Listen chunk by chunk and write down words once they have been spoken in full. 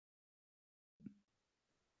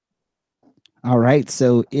All right,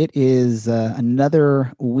 so it is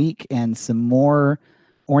another week and some more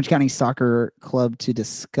Orange County Soccer Club to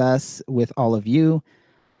discuss with all of you.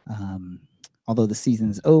 Um, Although the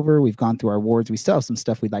season's over, we've gone through our awards. We still have some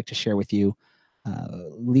stuff we'd like to share with you.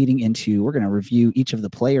 Leading into, we're going to review each of the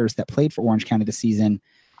players that played for Orange County this season,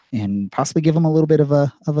 and possibly give them a little bit of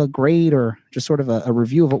a grade or just sort of a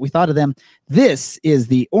review of what we thought of them. This is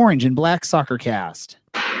the Orange and Black Soccer Cast.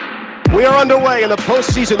 We are underway in the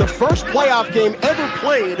postseason, the first playoff game ever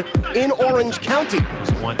played in Orange County.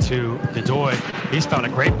 1-2, Bedoy. He's found a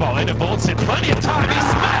great ball into Voltson. Plenty of time. He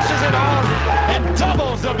smashes it home and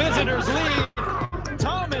doubles the visitors' lead.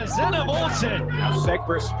 Thomas into Voltson. Now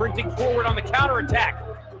Segber sprinting forward on the counterattack.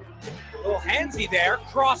 Little handsy there,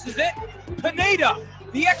 crosses it. Pineda,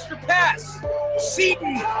 the extra pass.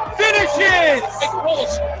 Seaton finishes. It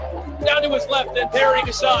rolls down to his left and burying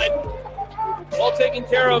aside. All taken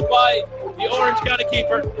care of by the Orange County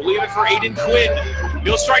keeper. We'll leave it for Aiden Quinn.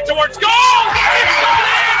 He'll strike towards goal! It's gone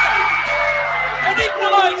in! An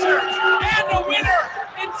equalizer and a winner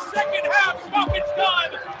in second half stoppage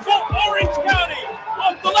time for Orange County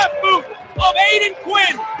off the left boot of Aiden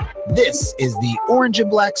Quinn. This is the Orange and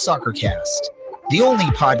Black Soccer Cast, the only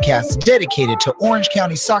podcast dedicated to Orange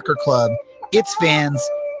County Soccer Club, its fans,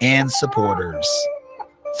 and supporters.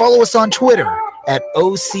 Follow us on Twitter at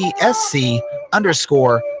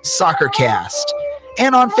OCSC_SoccerCast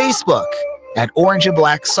and on Facebook at Orange and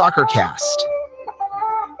Black Soccer Cast.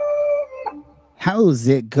 How's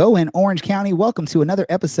it going, Orange County? Welcome to another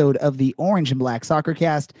episode of the Orange and Black Soccer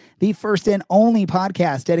Cast, the first and only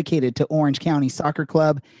podcast dedicated to Orange County Soccer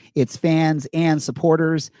Club, its fans and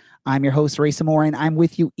supporters. I'm your host, Ray Samorin. I'm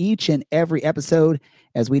with you each and every episode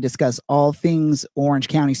as we discuss all things Orange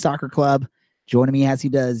County Soccer Club. Joining me as he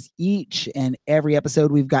does each and every episode,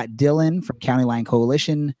 we've got Dylan from County Line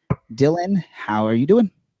Coalition. Dylan, how are you doing?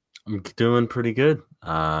 I'm doing pretty good.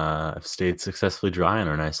 I've stayed successfully dry in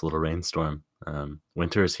our nice little rainstorm.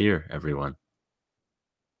 Winter is here, everyone.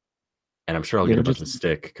 And I'm sure I'll get a bunch of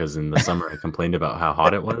stick because in the summer I complained about how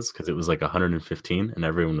hot it was because it was like 115 and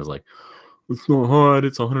everyone was like, it's not hot,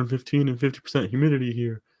 it's 115 and 50% humidity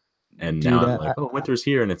here. And now I'm like, oh, winter's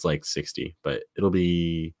here, and it's like 60, but it'll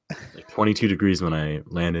be like 22 degrees when I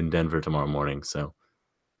land in Denver tomorrow morning. So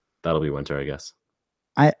that'll be winter, I guess.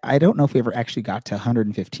 I don't know if we ever actually got to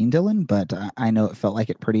 115, Dylan, but I know it felt like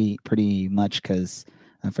it pretty much because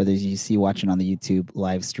for those you see watching on the YouTube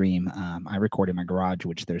live stream, I record in my garage,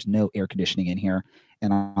 which there's no air conditioning in here.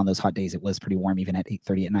 And on those hot days, it was pretty warm, even at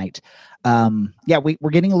 8:30 at night.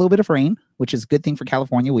 We're getting a little bit of rain, which is a good thing for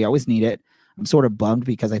California. We always need it. I'm sort of bummed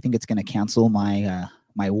because I think it's going to cancel my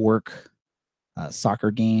my work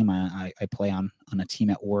soccer game. I play on a team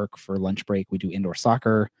at work for lunch break. We do indoor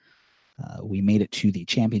soccer. We made it to the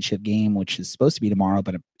championship game, which is supposed to be tomorrow,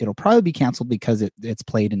 but it'll probably be canceled because it's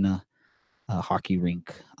played in a hockey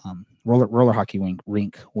rink, roller hockey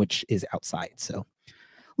rink, which is outside. So a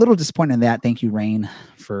little disappointed in that. Thank you, Rain,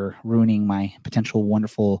 for ruining my potential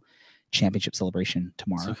wonderful championship celebration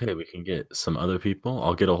tomorrow. It's okay. We can get some other people.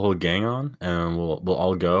 I'll get a whole gang on, and we'll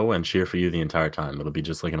all go and cheer for you the entire time. It'll be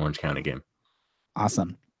just like an Orange County game.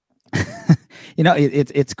 Awesome.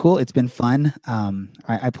 It's cool. It's been fun.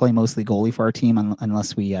 I play mostly goalie for our team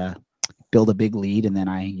unless we build a big lead, and then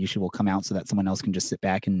I usually will come out so that someone else can just sit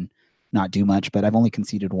back and not do much. But I've only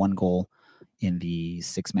conceded one goal in the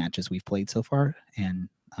 6 matches we've played so far, and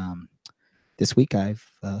this week I've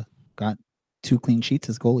got 2 clean sheets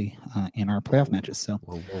as goalie in our playoff matches. So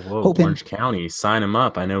whoa. Orange County, sign them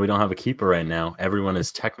up. I know we don't have a keeper right now. Everyone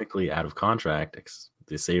is technically out of contract.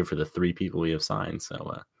 They save for the 3 people we have signed.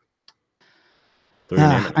 So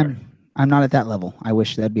I'm not at that level. I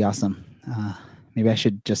wish that'd be awesome. Maybe I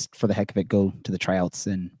should just for the heck of it go to the tryouts,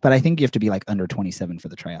 but I think you have to be like under 27 for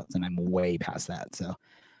the tryouts, and I'm way past that. So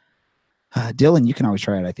Dylan, you can always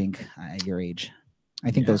try it. I think at your age.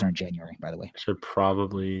 I think those are in January, by the way. Should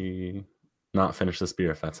probably not finish this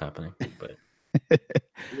beer if that's happening, but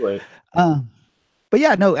anyway. But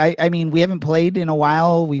yeah, no, I mean, we haven't played in a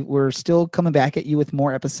while. We're still coming back at you with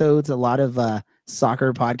more episodes. A lot of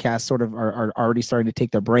soccer podcasts sort of are already starting to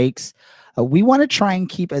take their breaks. We want to try and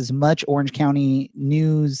keep as much Orange County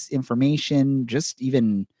news, information, just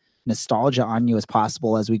even nostalgia on you as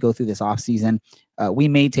possible as we go through this off season. We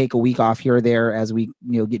may take a week off here or there as we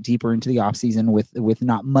get deeper into the off season with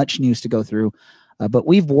not much news to go through. But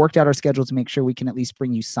we've worked out our schedule to make sure we can at least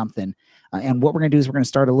bring you something. And what we're going to do is we're going to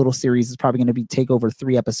start a little series. It's probably going to take over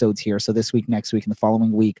 3 episodes here. So this week, next week, and the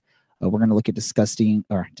following week, we're going to look at discussing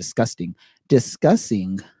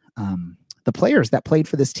the players that played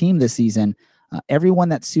for this team this season, Everyone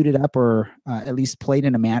that suited up or at least played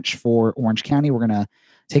in a match for Orange County, we're going to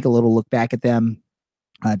take a little look back at them,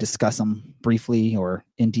 discuss them briefly or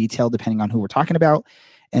in detail, depending on who we're talking about,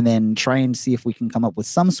 and then try and see if we can come up with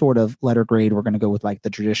some sort of letter grade. We're going to go with like the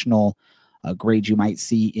traditional grade you might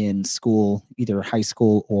see in school, either high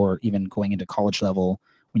school or even going into college level,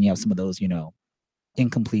 when you have some of those,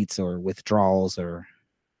 incompletes or withdrawals or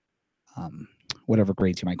whatever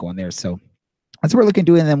grades you might go on there. So that's what we're looking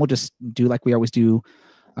to do. And then we'll just do like we always do,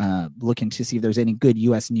 looking to see if there's any good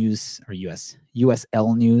US news or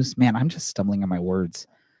USL news. Man, I'm just stumbling on my words.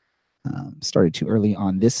 Started too early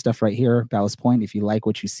on this stuff right here. Ballast Point. If you like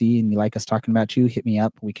what you see and you like us talking about you, hit me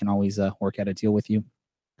up. We can always work out a deal with you.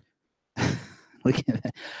 Look at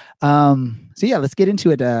that. So yeah, let's get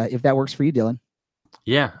into it. If that works for you, Dylan.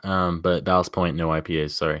 Yeah. But Ballast Point, no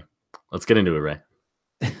IPAs. Sorry. Let's get into it, Ray.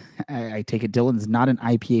 I take it Dylan's not an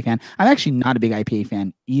IPA fan. I'm actually not a big IPA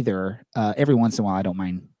fan either. Every once in a while, I don't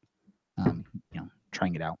mind,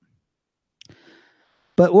 trying it out.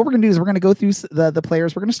 But what we're going to do is we're going to go through the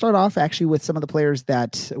players. We're going to start off actually with some of the players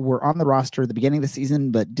that were on the roster at the beginning of the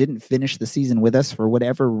season, but didn't finish the season with us for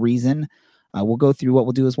whatever reason. We'll go through what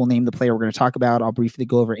we'll do is we'll name the player we're going to talk about. I'll briefly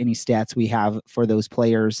go over any stats we have for those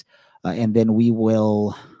players. And then we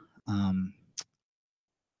will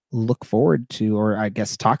look forward to, or I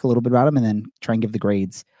guess talk a little bit about them and then try and give the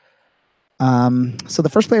grades. So the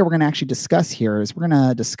first player we're going to actually discuss here is we're going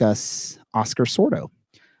to discuss Oscar Sordo.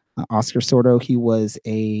 Oscar Sordo, he was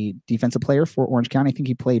a defensive player for Orange County. I think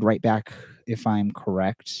he played right back, if I'm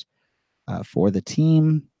correct, for the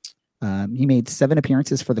team. He made 7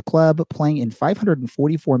 appearances for the club, playing in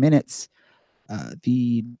 544 minutes.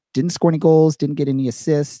 He didn't score any goals, didn't get any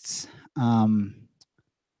assists.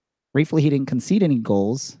 Gratefully, he didn't concede any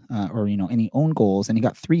goals or any own goals, and he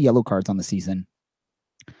got 3 yellow cards on the season.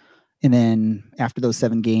 And then after those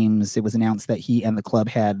 7 games, it was announced that he and the club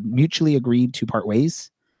had mutually agreed to part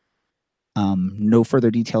ways. No further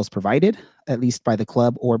details provided, at least by the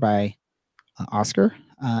club or by Oscar.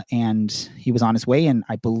 And he was on his way. And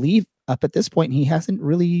I believe up at this point, he hasn't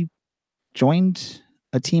really joined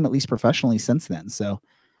a team, at least professionally, since then. So,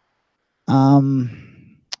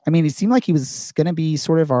 it seemed like he was going to be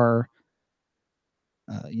sort of our,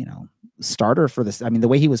 starter for this. The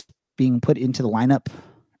way he was being put into the lineup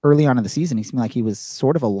early on in the season, he seemed like he was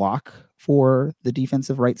sort of a lock for the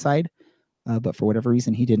defensive right side. But for whatever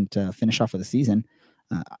reason, he didn't finish off of the season.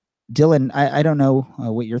 Dylan, I don't know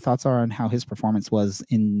what your thoughts are on how his performance was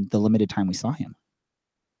in the limited time we saw him.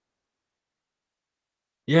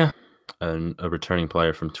 Yeah, a returning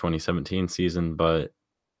player from 2017 season, but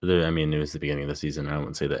it was the beginning of the season. I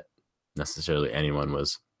wouldn't say that necessarily anyone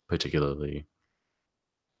was particularly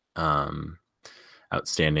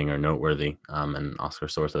outstanding or noteworthy, and Oscar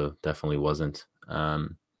Sordo definitely wasn't.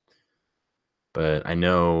 But I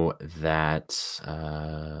know that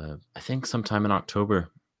I think sometime in October,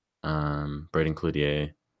 Braden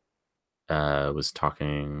Cloutier was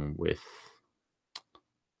talking with,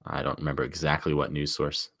 I don't remember exactly what news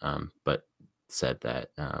source, but said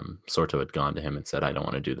that Sordo had gone to him and said, "I don't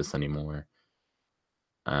want to do this anymore."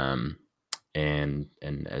 And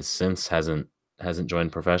as since hasn't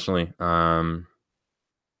joined professionally.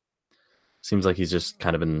 Seems like he's just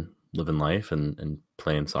kind of been living life and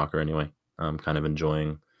playing soccer anyway. Kind of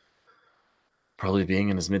enjoying probably being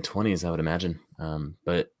in his mid-20s, I would imagine.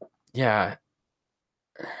 But yeah,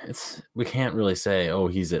 we can't really say, oh,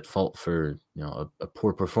 he's at fault for a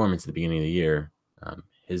poor performance at the beginning of the year.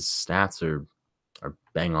 His stats are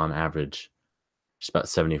bang on average. Just about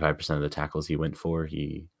 75% of the tackles he went for,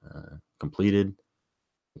 he completed.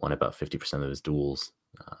 Won about 50% of his duels.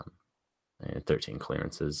 And 13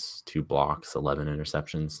 clearances, 2 blocks, 11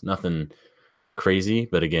 interceptions. Nothing crazy,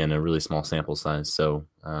 but again, a really small sample size. So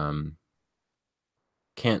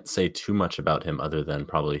can't say too much about him other than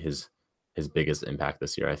probably his biggest impact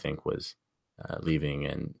this year, I think, was leaving,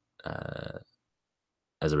 and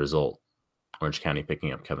as a result, Orange County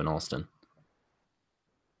picking up Kevin Alston.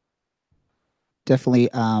 Definitely,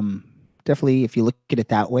 if you look at it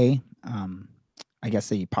that way, I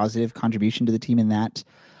guess a positive contribution to the team in that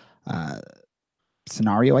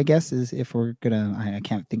scenario, I guess, is if we're gonna, I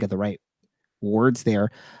can't think of the right words there.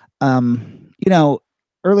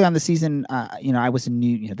 Early on the season, I was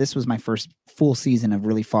new. This was my first full season of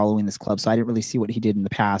really following this club, so I didn't really see what he did in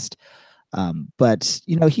the past. But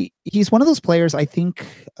he's one of those players. I think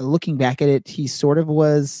looking back at it, he sort of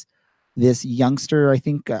was this youngster. I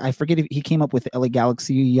think I forget if he came up with LA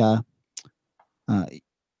Galaxy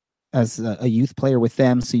as a youth player with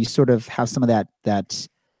them. So you sort of have some of that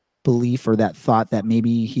belief or that thought that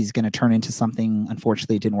maybe he's going to turn into something.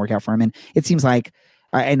 Unfortunately, it didn't work out for him. And it seems like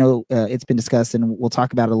I know it's been discussed, and we'll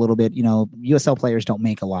talk about it a little bit. USL players don't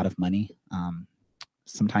make a lot of money.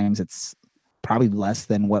 Sometimes it's probably less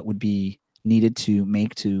than what would be needed to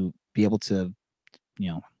make to be able to,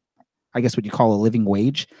 I guess what you call a living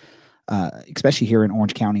wage, especially here in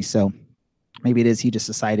Orange County. So maybe it is he just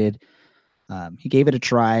decided he gave it a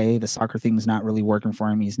try. The soccer thing's not really working for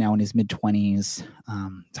him. He's now in his mid-20s.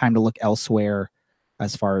 Time to look elsewhere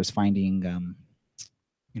as far as finding,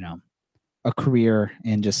 a career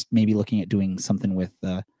and just maybe looking at doing something with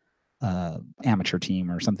the amateur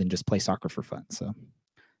team or something, just play soccer for fun. So,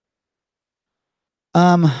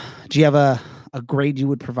 do you have a grade you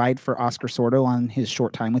would provide for Oscar Sordo on his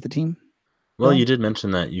short time with the team? Well, you did mention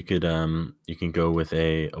that you can go with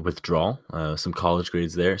a withdrawal, some college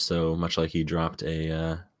grades there. So much like he dropped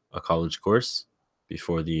a college course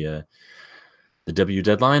before the W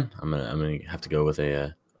deadline, I'm gonna have to go with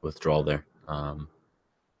a withdrawal there.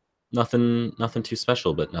 Nothing too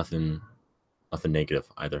special, but nothing negative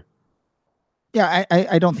either. Yeah,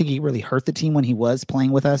 I don't think he really hurt the team when he was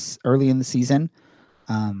playing with us early in the season.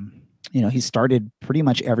 He started pretty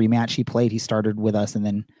much every match he played. He started with us, and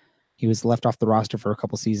then he was left off the roster for a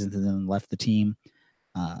couple seasons and then left the team.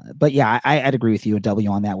 But yeah, I'd agree with you. A W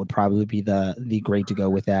on that would probably be the grade to go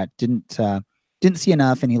with that. Didn't see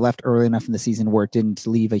enough, and he left early enough in the season where it didn't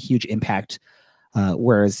leave a huge impact.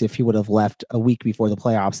 Whereas if he would have left a week before the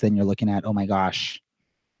playoffs, then you're looking at, oh my gosh,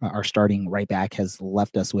 our starting right back has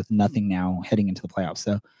left us with nothing now heading into the playoffs.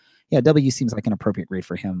 So yeah, W seems like an appropriate grade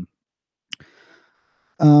for him.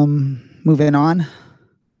 Moving on.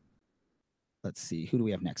 Let's see. Who do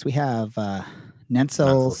we have next? We have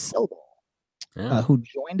Nensel Selbel, who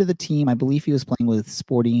joined the team. I believe he was playing with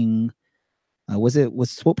Sporting. Was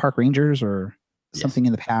Swope Park Rangers or something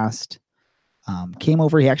in the past? Came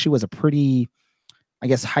over. He actually was a pretty, I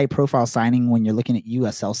guess, high-profile signing when you're looking at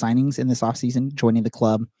USL signings in this offseason, joining the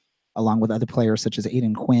club along with other players such as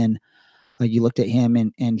Aiden Quinn. You looked at him,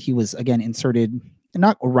 and he was, again, inserted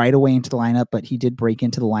not right away into the lineup, but he did break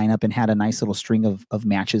into the lineup and had a nice little string of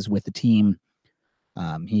matches with the team.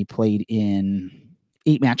 He played in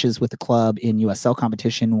 8 matches with the club in USL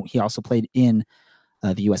competition. He also played in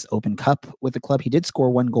the US Open Cup with the club. He did score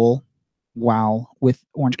 1 goal while with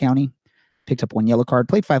Orange County. Picked up 1 yellow card,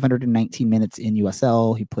 played 519 minutes in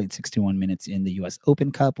USL. He played 61 minutes in the US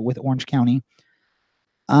Open Cup with Orange County.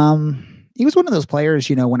 He was one of those players,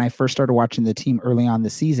 when I first started watching the team early on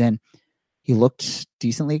this season, he looked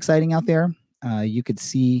decently exciting out there. You could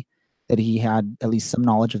see that he had at least some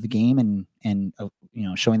knowledge of the game and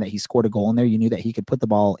showing that he scored a goal in there. You knew that he could put the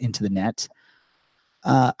ball into the net.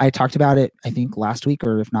 I talked about it, I think, last week,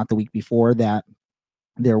 or if not the week before, that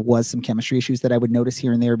there was some chemistry issues that I would notice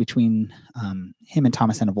here and there between him and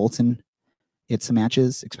Thomas Enevoldsen at some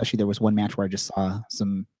matches. Especially there was one match where I just saw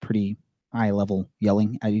some pretty high-level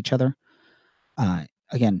yelling at each other.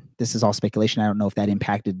 Again, this is all speculation. I don't know if that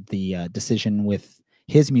impacted the decision with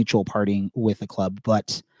his mutual parting with the club,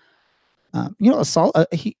 but he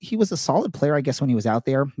was a solid player, I guess, when he was out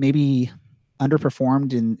there. Maybe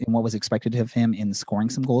underperformed in what was expected of him in scoring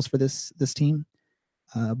some goals for this team.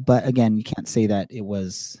 But again, you can't say that it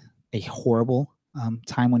was a horrible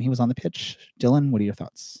time when he was on the pitch. Dylan, what are your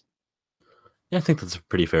thoughts? Yeah, I think that's a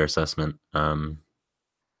pretty fair assessment.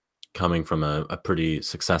 Coming from a pretty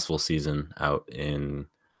successful season out in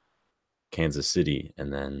Kansas City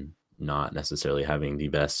and then not necessarily having the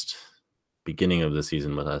best beginning of the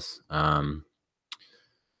season with us. I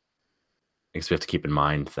guess we have to keep in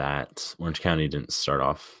mind that Orange County didn't start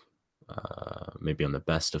off maybe on the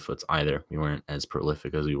best of foots either. We weren't as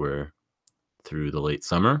prolific as we were through the late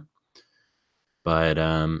summer. But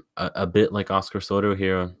a bit like Oscar Soto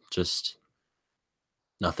here, just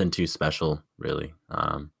nothing too special, really.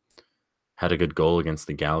 Had a good goal against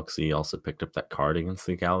the Galaxy, also picked up that card against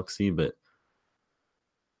the Galaxy, but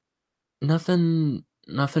nothing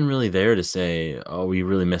really there to say, oh, we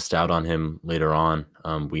really missed out on him later on.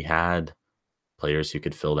 We had players who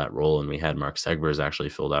could fill that role, and we had Mark Segbers actually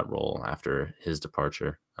fill that role after his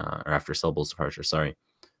departure, or after Selbel's departure,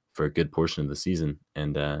 for a good portion of the season.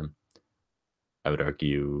 And I would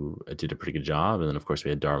argue it did a pretty good job. And then, of course, we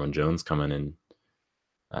had Darwin Jones come in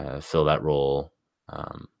and fill that role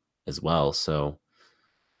as well. So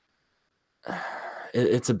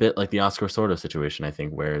it's a bit like the Oscar Sordo situation, I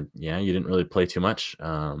think, where, you didn't really play too much.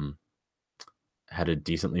 Had a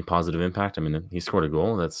decently positive impact. I mean, he scored a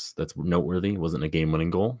goal. That's noteworthy. It wasn't a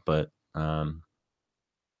game-winning goal, but it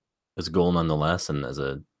was a goal nonetheless. And as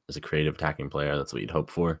a creative attacking player, that's what you'd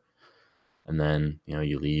hope for. And then,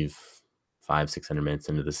 you leave 500-600 minutes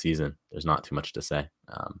into the season. There's not too much to say.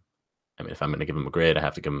 I mean, if I'm going to give him a grade, I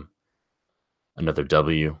have to give him another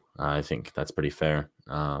W. I think that's pretty fair.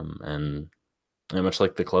 And much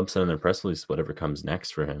like the club said in their press release, whatever comes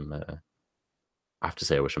next for him, I have to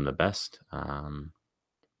say I wish him the best.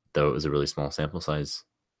 Though it was a really small sample size,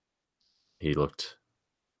 he looked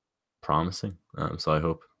promising. So I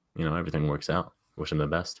hope, everything works out. Wish him the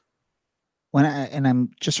best. And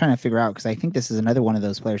I'm just trying to figure out, because I think this is another one of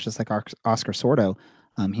those players, just like Oscar Sordo.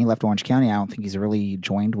 He left Orange County. I don't think he's really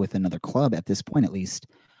joined with another club at this point, at least.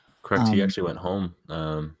 Correct. He actually went home.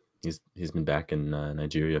 He's been back in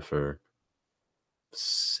Nigeria for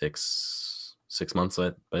 6 months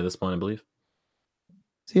by this point, I believe.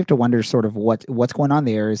 So you have to wonder sort of what's going on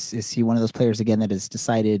there. Is he one of those players again that has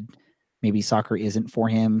decided maybe soccer isn't for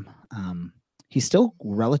him? He's still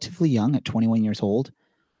relatively young at 21 years old.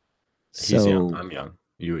 He's young. I'm young.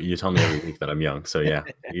 You tell me every week that I'm young. So yeah,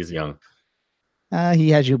 he's young.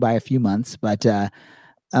 He has you by a few months, but so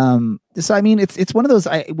I mean, it's one of those.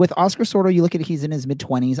 With Oscar Sordo, you look at it, he's in his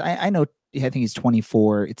mid-20s. I know. I think he's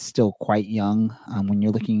 24. It's still quite young when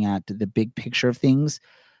you're looking at the big picture of things.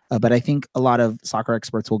 But I think a lot of soccer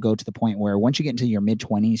experts will go to the point where once you get into your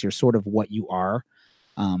mid-20s, you're sort of what you are.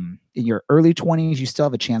 In your early 20s, you still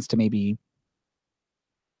have a chance to maybe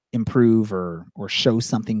improve or show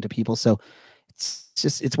something to people. So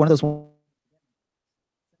it's one of those.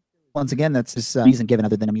 Once again, that's just reason given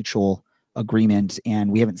other than a mutual agreement,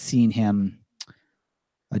 and we haven't seen him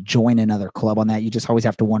join another club on that. You just always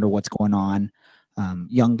have to wonder what's going on.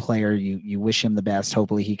 Young player, you wish him the best.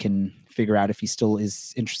 Hopefully he can figure out if he still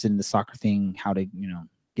is interested in the soccer thing, how to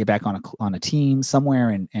get back on a team somewhere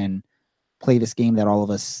and play this game that all of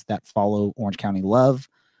us that follow Orange County love.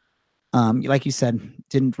 Like you said,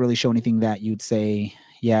 didn't really show anything that you'd say,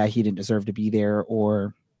 yeah, he didn't deserve to be there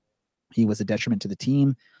or he was a detriment to the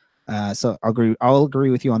team. So I'll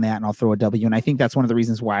agree with you on that, and I'll throw a W. And I think that's one of the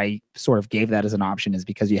reasons why I sort of gave that as an option, is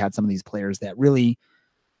because you had some of these players that really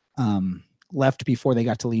left before they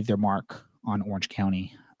got to leave their mark on Orange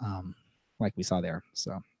County, like we saw there.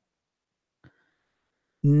 So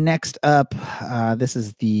next up, this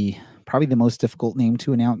is probably the most difficult name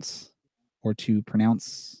to announce or to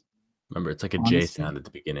pronounce. Remember, it's like a J sound at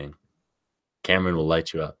the beginning. Cameron will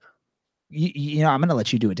light you up. I'm going to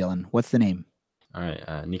let you do it, Dylan. What's the name? All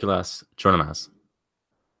right, Nicolas Chornomaz.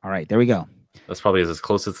 All right, there we go. That's probably as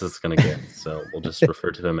close as it's going to get. So we'll just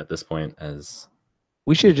refer to him at this point as.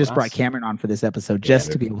 We should have just brought Cameron on for this episode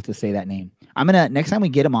just to be able to say that name. I'm gonna next time we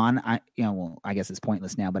get him on. I guess it's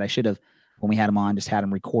pointless now, but I should have, when we had him on, just had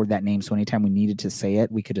him record that name. So anytime we needed to say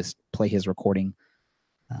it, we could just play his recording.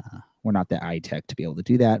 We're not that high-tech to be able to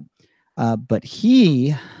do that. But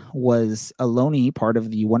he was a loanee, part of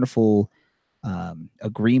the wonderful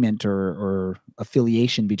agreement or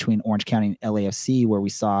affiliation between Orange County and LAFC, where we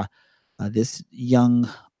saw this young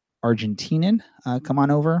Argentinian come on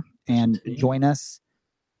over and join us.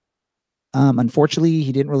 Unfortunately,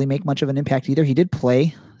 he didn't really make much of an impact either. He did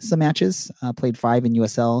play some matches, played 5 in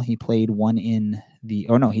USL. He played 1 in he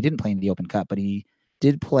didn't play in the Open Cup, but he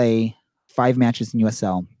did play 5 matches in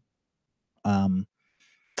USL.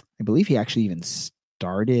 I believe he actually even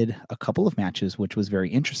started a couple of matches, which was very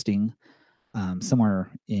interesting,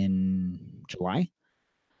 somewhere in July.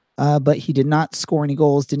 But he did not score any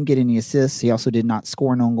goals, didn't get any assists. He also did not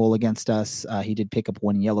score an own goal against us. He did pick up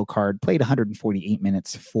 1 yellow card, played 148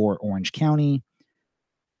 minutes for Orange County.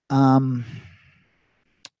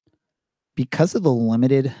 Because of the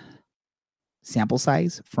limited sample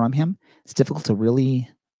size from him, it's difficult to really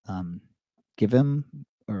give him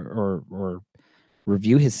or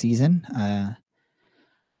review his season.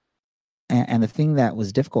 And the thing that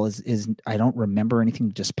was difficult is I don't remember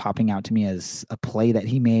anything just popping out to me as a play that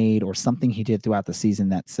he made or something he did throughout the season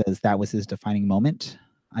that says that was his defining moment.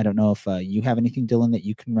 I don't know if you have anything, Dylan, that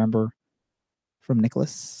you can remember from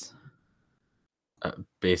Nicholas.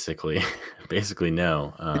 Basically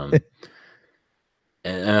no.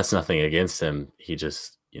 And that's nothing against him. He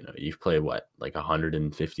just, you've played like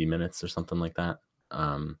 150 minutes or something like that.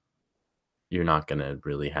 You're not going to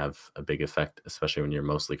really have a big effect, especially when you're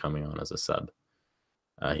mostly coming on as a sub.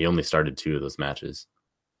 He only started 2 of those matches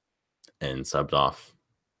and subbed off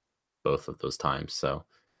both of those times. So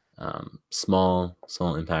small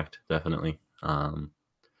impact, definitely. I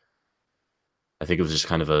think it was just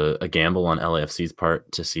kind of a gamble on LAFC's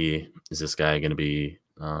part to see, is this guy going to be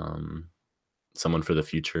someone for the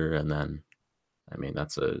future? And then,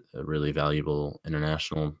 that's a really valuable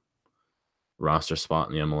international roster spot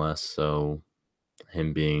in the MLS. So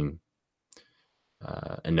him being,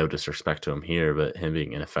 and no disrespect to him here, but him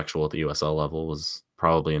being ineffectual at the USL level was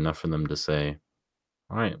probably enough for them to say,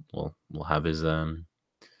 all right, well, we'll have his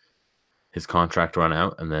contract run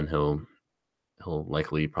out, and then he'll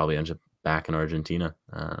likely probably end back in Argentina,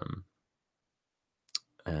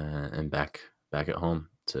 and back at home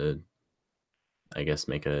to, I guess,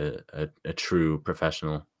 make a true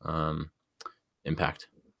professional impact.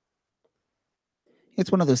 It's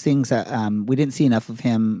one of those things that we didn't see enough of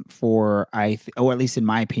him or at least in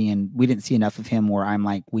my opinion, we didn't see enough of him where I'm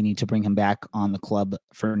like, we need to bring him back on the club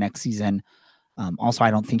for next season. Also, I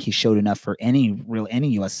don't think he showed enough for any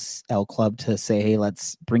USL club to say, hey,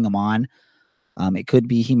 let's bring him on. It could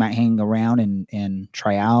be he might hang around and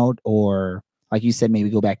try out, or like you said, maybe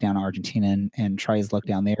go back down to Argentina and try his luck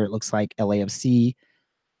down there. It looks like LAFC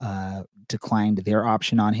declined their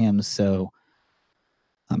option on him. So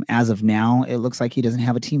as of now, it looks like he doesn't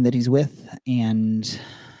have a team that he's with. And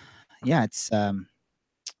yeah, it's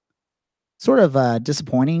sort of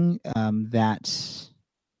disappointing that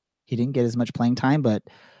he didn't get as much playing time. But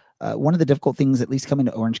one of the difficult things, at least coming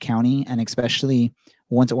to Orange County, and especially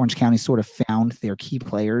once Orange County sort of found their key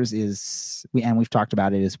players, we've talked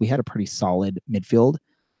about it, is we had a pretty solid midfield.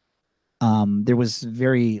 There was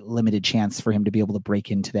very limited chance for him to be able to break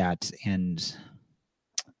into that and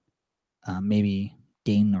maybe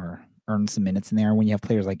gain or earn some minutes in there when you have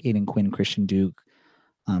players like Aiden Quinn, Christian Duke,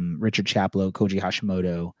 Richard Chaplow, Koji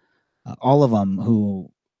Hashimoto, all of them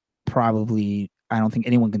who probably, I don't think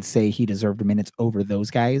anyone can say he deserved minutes over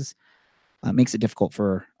those guys. Makes it difficult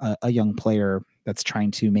for a young player that's trying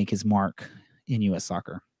to make his mark in U.S.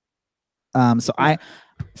 soccer.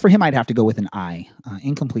 For him, I'd have to go with an I.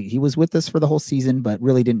 Incomplete. He was with us for the whole season, but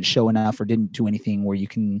really didn't show enough or didn't do anything where you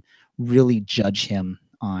can really judge him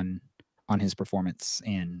on his performance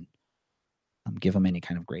and give him any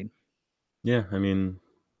kind of grade. Yeah, I mean,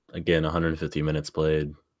 again, 150 minutes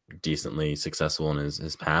played, decently successful in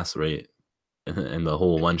his pass rate, and the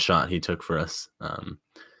whole one shot he took for us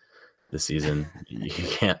this season. You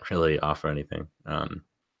can't really offer anything. Kind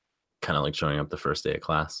of like showing up the first day of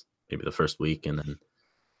class, maybe the first week, and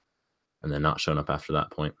then not showing up after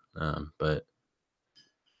that point. But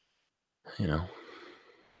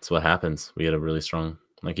it's what happens. We had a really strong,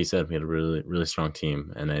 like you said, we had a really, really strong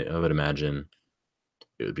team, and I would imagine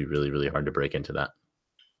it would be really, really hard to break into that.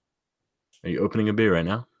 Are you opening a beer right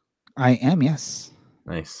now? I am, yes.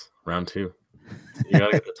 Nice. Round 2. You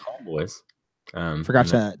gotta get the tall boys. Forgot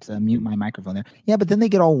to mute my microphone there. Yeah, but then they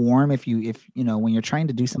get all warm if when you're trying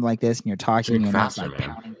to do something like this and you're talking, drink you're faster, not, like,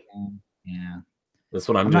 man. Yeah. That's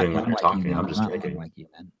what I'm doing when you're talking. I'm just drinking. Like you,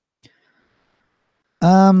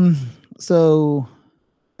 man. So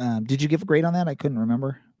did you give a grade on that? I couldn't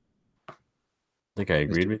remember. I think I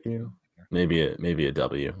agreed with you. Maybe a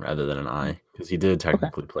W rather than an I, because he did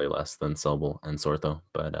technically play less than Sobel and Sortho,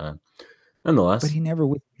 but nonetheless. But he never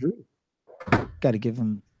withdrew. Got to give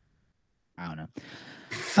him. I don't know.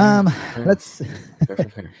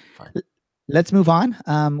 Let's move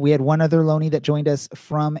on. We had one other loanee that joined us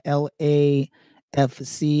from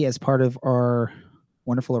LAFC as part of our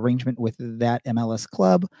wonderful arrangement with that MLS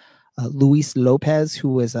club. Luis Lopez,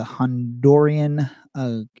 who is a Honduran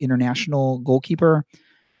international goalkeeper,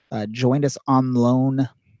 joined us on loan.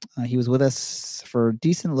 He was with us for a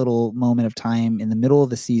decent little moment of time in the middle of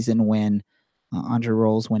the season when Andre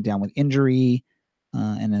Rolls went down with injury,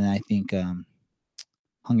 and then I think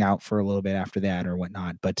hung out for a little bit after that or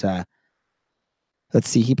whatnot. But let's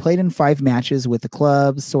see, he played in 5 matches with the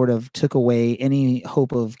club, sort of took away any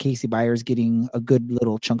hope of Casey Byers getting a good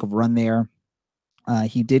little chunk of run there.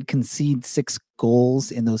 He did concede 6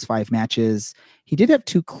 goals in those 5 matches. He did have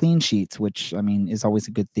 2 clean sheets, which, I mean, is always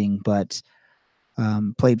a good thing, but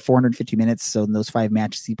played 450 minutes. So in those 5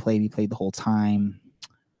 matches he played the whole time.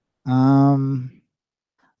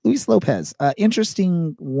 Luis Lopez,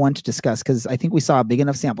 interesting one to discuss, because I think we saw a big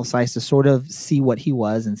enough sample size to sort of see what he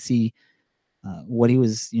was and see what he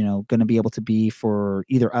was, going to be able to be for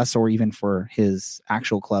either us or even for his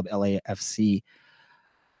actual club, LAFC.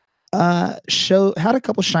 Had a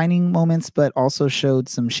couple shining moments, but also showed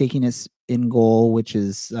some shakiness in goal, which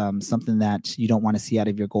is something that you don't want to see out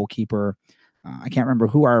of your goalkeeper. I can't remember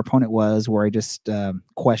who our opponent was, where I just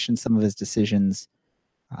questioned some of his decisions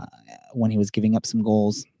when he was giving up some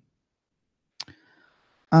goals.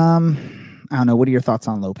 I don't know. What are your thoughts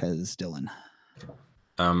on Lopez, Dylan?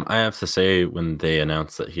 I have to say, when they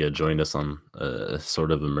announced that he had joined us on a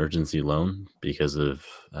sort of emergency loan because of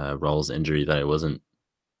Raul's injury, that I wasn't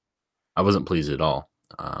pleased at all.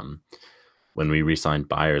 When we re-signed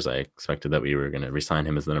Byers, I expected that we were going to re-sign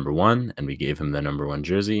him as the number 1, and we gave him the number 1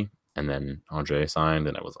 jersey. And then Andre signed,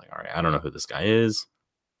 and I was like, all right, I don't know who this guy is.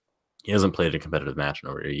 He hasn't played a competitive match in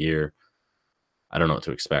over a year. I don't know what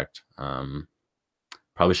to expect.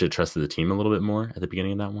 Probably should have trusted the team a little bit more at the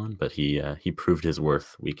beginning of that one, but he proved his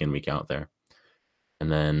worth week in, week out there.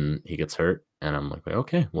 and then he gets hurt, and I'm like,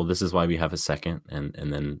 okay, well, this is why we have a second and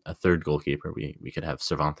then a third goalkeeper. We could have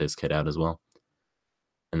Cervantes kid out as well,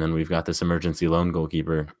 and then we've got this emergency loan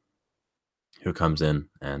goalkeeper who comes in,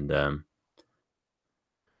 and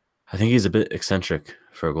I think he's a bit eccentric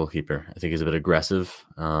for a goalkeeper. I think he's a bit aggressive,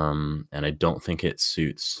 and I don't think it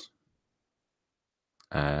suits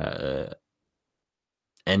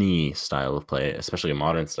any style of play, especially a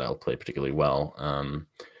modern style of play, particularly well.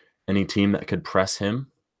 Any team that could press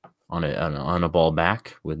him on a ball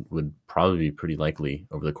back would probably be pretty likely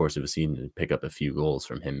over the course of a season to pick up a few goals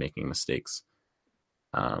from him making mistakes.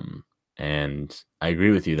 And I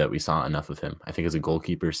agree with you that we saw enough of him. I think as a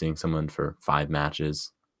goalkeeper, seeing someone for 5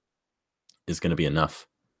 matches is going to be enough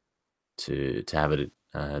to have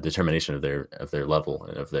a determination of their level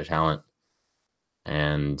and of their talent.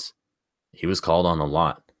 And he was called on a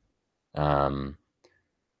lot.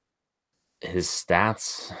 His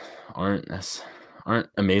stats aren't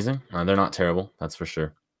amazing. They're not terrible, that's for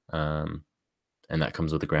sure. And that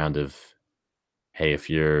comes with the ground of, hey, if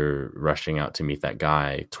you're rushing out to meet that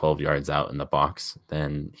guy 12 yards out in the box,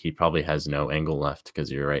 then he probably has no angle left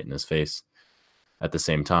because you're right in his face. At the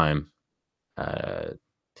same time,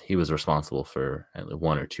 he was responsible for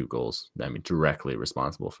 1 or 2 goals. I mean, directly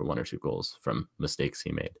responsible for 1 or 2 goals from mistakes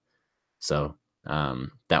he made. So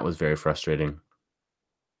that was very frustrating.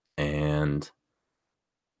 And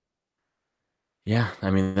yeah,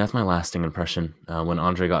 I mean, that's my lasting impression. When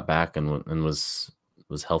Andre got back and was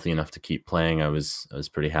healthy enough to keep playing, I was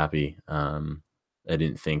pretty happy. I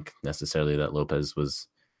didn't think necessarily that Lopez was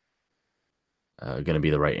going to be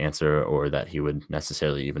the right answer, or that he would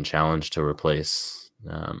necessarily even challenge to replace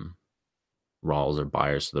Rawls or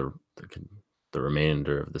Byers for the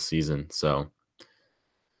remainder of the season. So,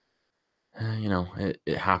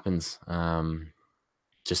 it happens.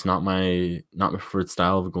 Just not my preferred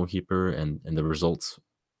style of a goalkeeper, and the results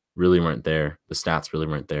really weren't there. The stats really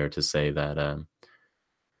weren't there to say that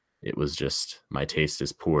it was just my taste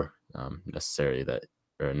is poor, rather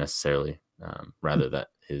that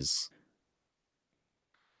his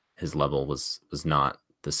level was not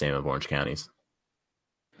the same of Orange County's.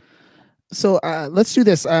 So let's do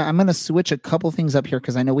this. I'm going to switch a couple things up here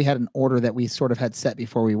because I know we had an order that we sort of had set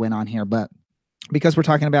before we went on here, but because we're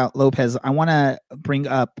talking about Lopez, I want to bring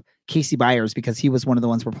up Casey Byers because he was one of the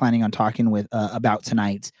ones we're planning on talking with about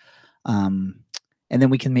tonight. And then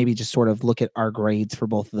we can maybe just sort of look at our grades for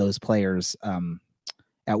both of those players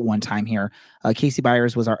at one time here. Casey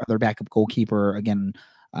Byers was our other backup goalkeeper. Again,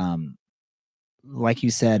 like you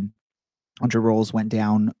said, Andre Rawls went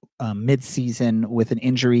down mid-season with an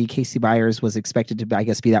injury. Casey Byers was expected to, I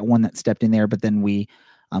guess, be that one that stepped in there, but then we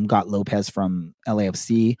got Lopez from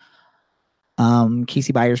LAFC.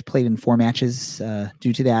 Casey Byers played in 4 matches.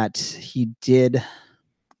 Due to that, he did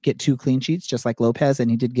get 2 clean sheets, just like Lopez, and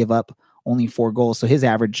he did give up only 4 goals. So his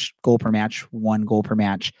average goal per match, 1 goal per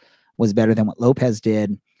match, was better than what Lopez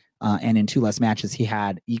did. And in 2 less matches, he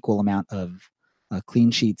had equal amount of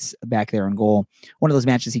clean sheets back there in goal. One of those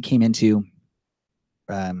matches he came into,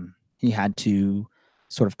 he had to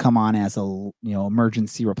sort of come on as a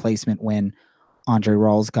emergency replacement when Andre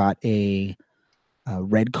Rawls got a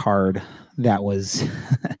red card that was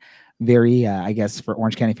very, I guess, for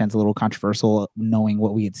Orange County fans, a little controversial, knowing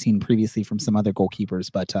what we had seen previously from some other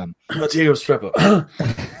goalkeepers. But Diego Strepo.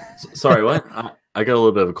 Sorry, what? I got a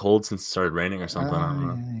little bit of a cold since it started raining or something. I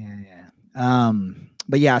don't know.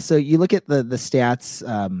 But yeah, so you look at the stats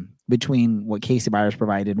between what Casey Byers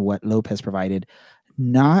provided, what Lopez provided.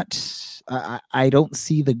 I don't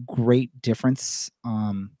see the great difference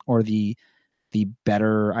or the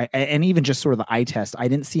better, and even just sort of the eye test. I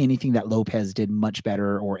didn't see anything that Lopez did much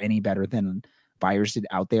better or any better than Byers did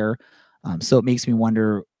out there. So it makes me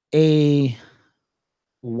wonder,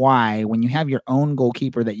 why, when you have your own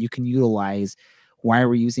goalkeeper that you can utilize, why are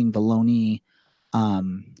we using the loanee?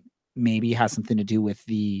 Maybe it has something to do with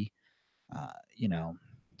the,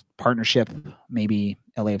 partnership. Maybe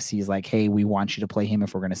LAFC is like, hey, we want you to play him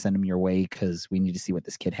if we're going to send him your way because we need to see what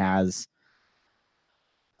this kid has.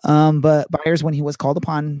 But Byers, when he was called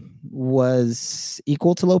upon, was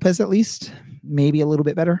equal to Lopez, at least, maybe a little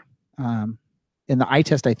bit better. In the eye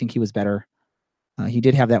test, I think he was better. He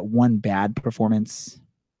did have that one bad performance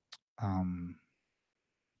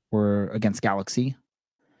or against Galaxy.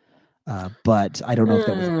 But I don't know if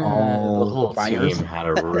that was all the whole Byers. Team had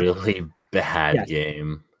a really bad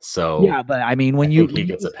game. So yeah, but I mean, when he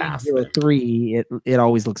gets a pass 0-3, it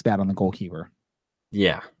always looks bad on the goalkeeper.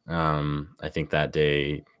 Yeah. I think that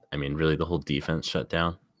day, really the whole defense shut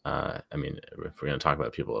down. If we're going to talk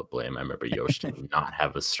about people to blame, I remember Yosh did not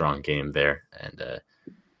have a strong game there. And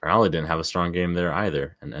Raleigh didn't have a strong game there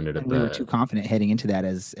either, and ended up. We were too confident heading into that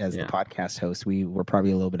as the podcast host. We were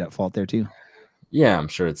probably a little bit at fault there too. Yeah, I'm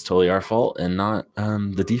sure it's totally our fault and not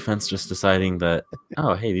the defense just deciding that,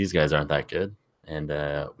 oh, hey, these guys aren't that good. And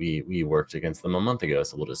we worked against them a month ago,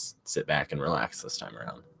 so we'll just sit back and relax this time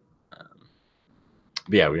around.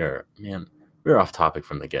 But yeah, we are off topic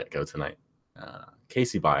from the get-go tonight.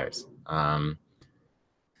 Casey Byers. I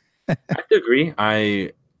have to agree.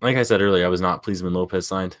 Like I said earlier, I was not pleased when Lopez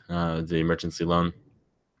signed the emergency loan.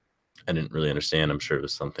 I didn't really understand. I'm sure it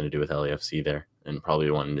was something to do with LAFC there and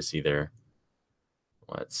probably wanting to see their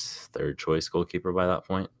third choice goalkeeper by that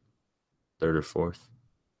point, third or fourth,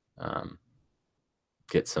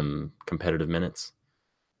 get some competitive minutes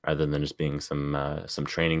rather than just being some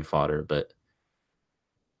training fodder. But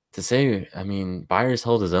to say, I mean, Byers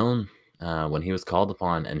held his own when he was called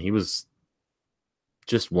upon, and he was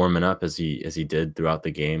just warming up as he did throughout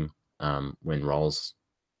the game when Rawls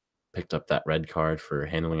picked up that red card for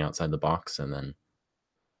handling outside the box, and then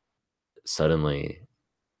suddenly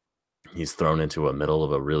he's thrown into a middle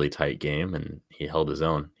of a really tight game, and he held his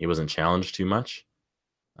own. He wasn't challenged too much,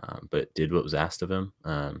 but did what was asked of him.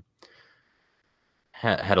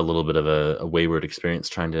 Had a little bit of a wayward experience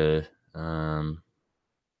trying to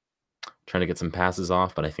get some passes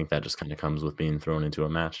off, but I think that just kind of comes with being thrown into a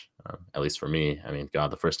match. At least for me. I mean,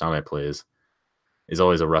 God, the first time I play is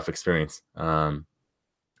always a rough experience.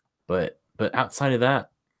 But outside of that,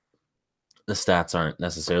 the stats aren't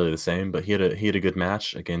necessarily the same, but he had a good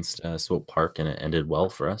match against Swope Park, and it ended well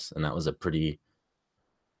for us, and that was a pretty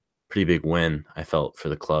big win, I felt, for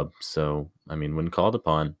the club. So, I mean, when called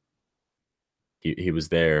upon, he was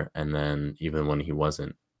there, and then even when he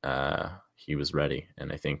wasn't, he was ready.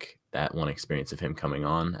 And I think that one experience of him coming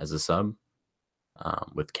on as a sub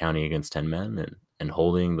with counting against 10 men and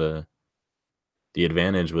holding the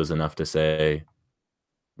advantage was enough to say,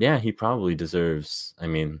 yeah, he probably deserves, I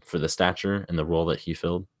mean, for the stature and the role that he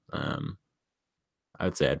filled, I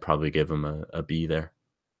would say I'd probably give him a B there.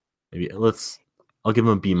 Maybe I'll give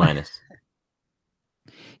him a B minus.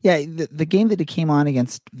 Yeah, the game that he came on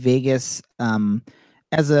against Vegas,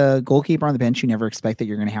 as a goalkeeper on the bench, you never expect that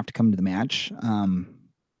you're going to have to come to the match. I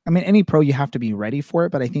mean, any pro, you have to be ready for it,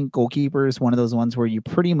 but I think goalkeeper is one of those ones where you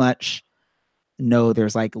pretty much know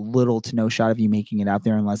there's like little to no shot of you making it out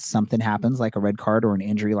there unless something happens, like a red card or an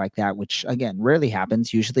injury like that, which again rarely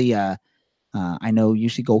happens. Usually, I know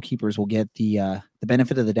usually goalkeepers will get the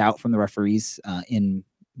benefit of the doubt from the referees in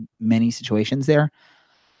many situations there.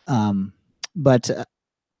 But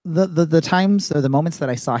the times or the moments that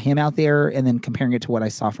I saw him out there, and then comparing it to what I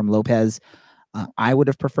saw from Lopez, I would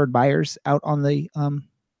have preferred Byers out on the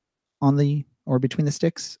or between the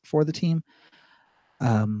sticks for the team.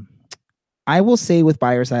 I will say with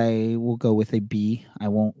Byers, I will go with a B. I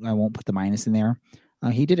won't put the minus in there.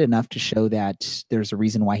 He did enough to show that there's a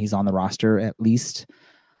reason why he's on the roster, at least.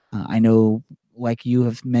 I know, like you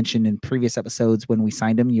have mentioned in previous episodes, when we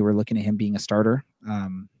signed him, you were looking at him being a starter.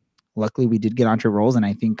 Luckily, we did get Andre Rolls, and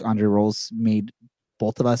I think Andre Rolls made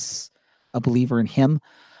both of us a believer in him.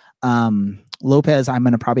 Lopez, I'm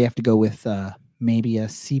going to probably have to go with maybe a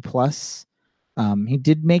C+. He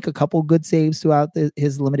did make a couple good saves throughout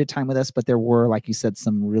his limited time with us, but there were, like you said,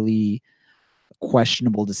 some really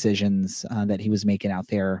questionable decisions that he was making out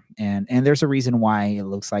there. And there's a reason why it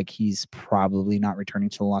looks like he's probably not returning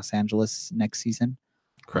to Los Angeles next season.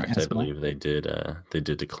 Correct. I believe they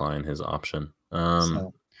did decline his option.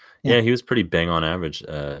 Yeah, he was pretty bang on average.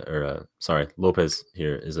 Lopez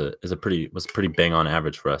here was pretty bang on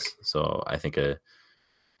average for us. So I think I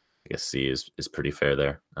guess C is pretty fair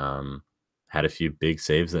there. Had a few big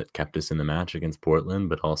saves that kept us in the match against Portland,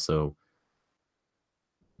 but also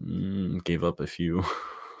gave up a few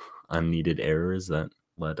unneeded errors that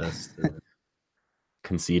led us to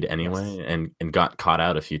concede anyway, and got caught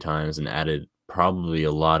out a few times and added probably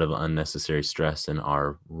a lot of unnecessary stress in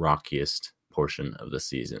our rockiest portion of the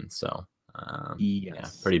season. So yeah,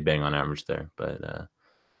 pretty bang on average there. But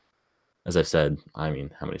as I've said, I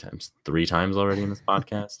mean, how many times? 3 times already in this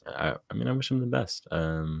podcast. I mean, I wish him the best.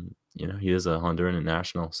 He is a Honduran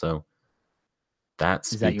international, so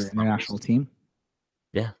is that your international team?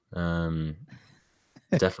 Yeah,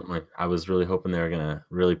 definitely. I was really hoping they were gonna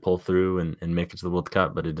really pull through and make it to the World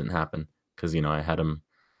Cup, but it didn't happen because I had him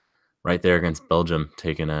right there against Belgium,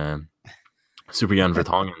 taking a Super Jan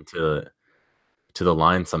Vertonghen to the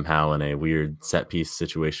line somehow in a weird set piece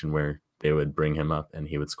situation where they would bring him up and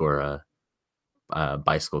he would score a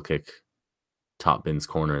bicycle kick top bins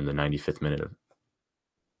corner in the 95th minute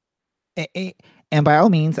And by all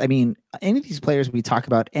means, I mean, any of these players we talk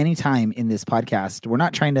about anytime in this podcast, we're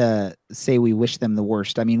not trying to say we wish them the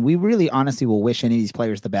worst. I mean, we really honestly will wish any of these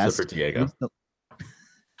players the best. Except for Diego.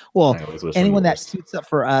 Well, anyone that suits up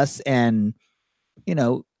for us and,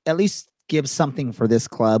 at least give something for this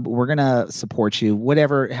club, we're going to support you,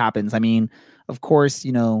 whatever happens. I mean, of course,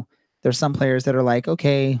 there's some players that are like,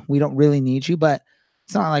 okay, we don't really need you, but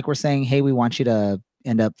it's not like we're saying, hey, we want you to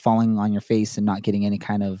end up falling on your face and not getting any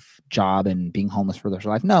kind of job and being homeless for the rest of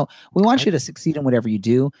your life. No, we want you to succeed in whatever you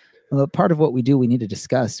do. Part of what we do, we need to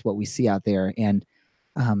discuss what we see out there. And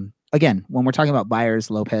again, when we're talking about Byers,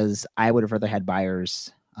 Lopez, I would have rather had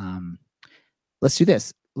Byers. Let's do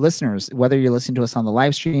this. Listeners, whether you're listening to us on the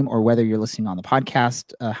live stream or whether you're listening on the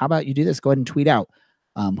podcast, how about you do this? Go ahead and tweet out.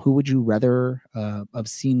 Who would you rather have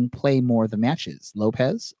seen play more of the matches,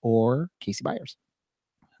 Lopez or Casey Byers?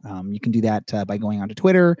 You can do that by going onto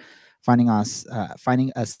Twitter, finding us at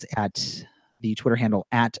the Twitter handle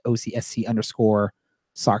at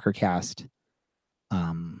OCSC_soccercast,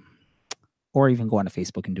 or even go onto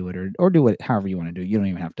Facebook and do it, or do it however you want to do. You don't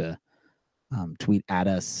even have to tweet at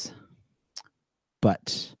us.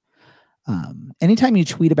 But anytime you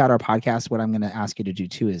tweet about our podcast, what I'm going to ask you to do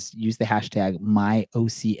too is use the hashtag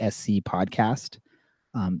 #MyOCSCPodcast.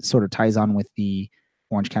 Sort of ties on with the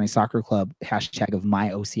Orange County Soccer Club hashtag of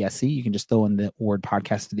 #MyOCSC. You can just throw in the word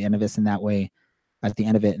podcast at the end of it, and that way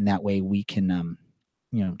we can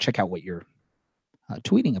check out what you're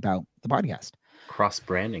tweeting about the podcast. Cross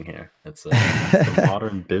branding here. It's a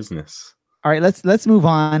modern business. All right, let's move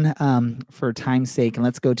on for time's sake, and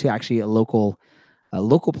let's go to actually a local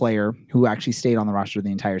player who actually stayed on the roster the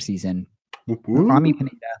entire season. Ami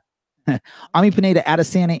Pineda. Ami Pineda out of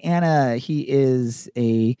Santa Ana. He is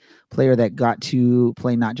a player that got to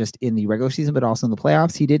play not just in the regular season, but also in the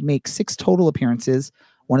playoffs. He did make 6 total appearances.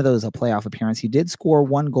 One of those a playoff appearance. He did score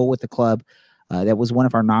 1 goal with the club. That was one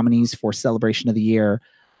of our nominees for Celebration of the Year.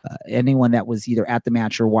 Anyone that was either at the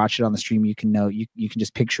match or watched it on the stream, you can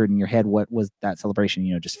just picture it in your head. What was that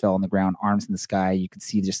celebration? Just fell on the ground, arms in the sky. You could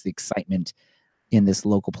see just the excitement in this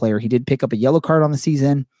local player. He did pick up a yellow card on the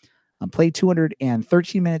season, played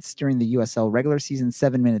 213 minutes during the USL regular season,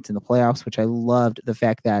 7 minutes in the playoffs, which I loved the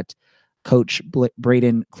fact that Coach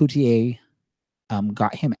Braden Cloutier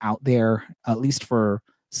got him out there at least for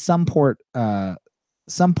some portion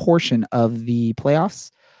of the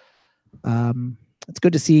playoffs. It's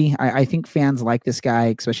good to see. I think fans like this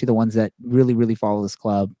guy, especially the ones that really, really follow this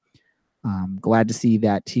club. Glad to see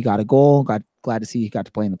that he got a goal. Glad to see he got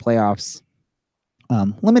to play in the playoffs.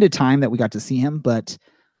 Limited time that we got to see him, but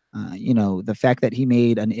the fact that he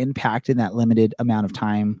made an impact in that limited amount of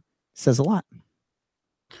time says a lot.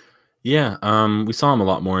 Yeah, we saw him a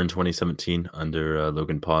lot more in 2017 under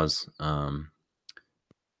Logan Paus. But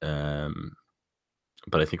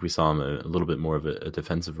I think we saw him a little bit more of a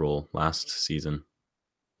defensive role last season.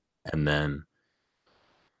 And then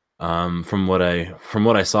from what I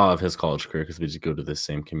saw of his college career, because we just go to the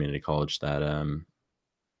same community college, that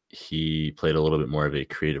he played a little bit more of a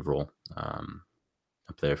creative role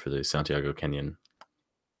up there for the Santiago Kenyan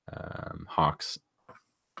Hawks.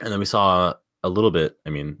 And then we saw a little bit,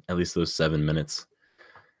 at least those 7 minutes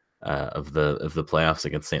of the playoffs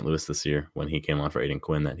against St. Louis this year when he came on for Aiden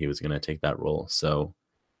Quinn, that he was going to take that role. So,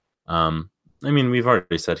 we've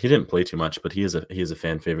already said he didn't play too much, but he is a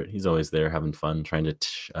fan favorite. He's always there having fun, trying to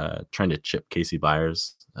chip Casey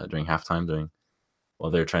Byers during halftime,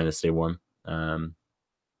 while they're trying to stay warm.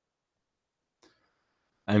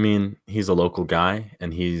 He's a local guy,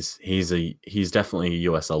 and he's definitely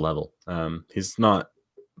USL level. He's not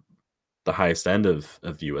the highest end of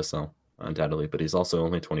the USL, undoubtedly, but he's also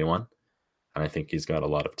only 21, and I think he's got a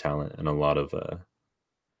lot of talent and a lot of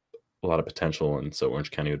potential. And so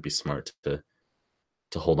Orange County would be smart to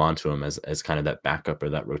hold on to him as kind of that backup or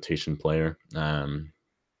that rotation player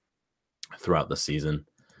throughout the season.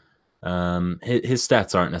 His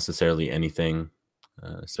stats aren't necessarily anything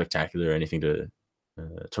spectacular, or anything to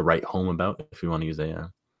write home about, if you want to use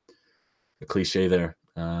a cliche there.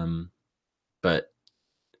 But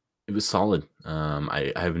it was solid.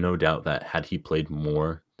 I have no doubt that had he played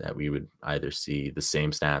more, that we would either see the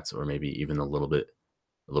same stats or maybe even a little bit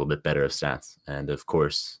better of stats. And of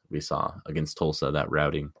course, we saw against Tulsa that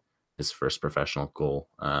routing, his first professional goal.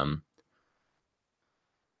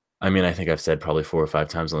 I think I've said probably 4 or 5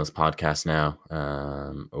 times on this podcast now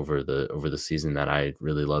over the season that I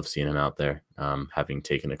really love seeing him out there, having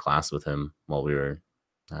taken a class with him while we were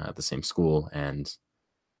at the same school, and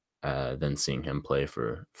then seeing him play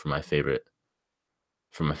for my favorite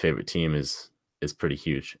team is pretty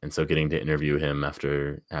huge. And so getting to interview him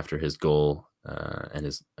after his goal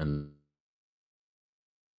and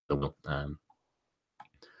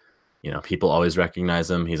People always recognize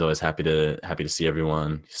him. He's always happy to see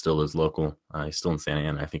everyone. He still lives local. He's still in Santa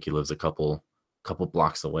Ana. I think he lives a couple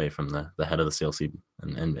blocks away from the head of the CLC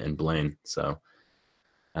in Blaine. So,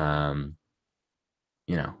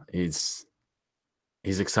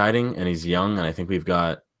 he's exciting and he's young, and I think we've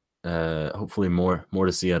got hopefully more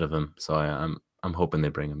to see out of him. So I'm hoping they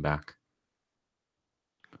bring him back.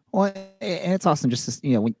 Well, and it's awesome. Just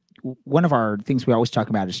one of our things we always talk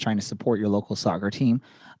about is trying to support your local soccer team.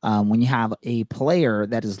 When you have a player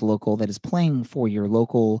that is local, that is playing for your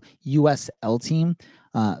local USL team,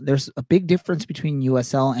 there's a big difference between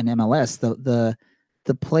USL and MLS.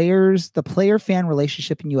 The player fan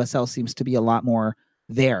relationship in USL seems to be a lot more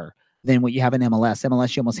there than what you have in MLS.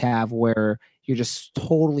 MLS you almost have where you're just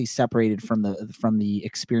totally separated from the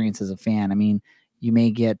experience as a fan. I mean, you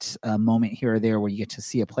may get a moment here or there where you get to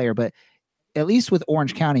see a player, but at least with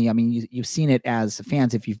Orange County, I mean, you've seen it as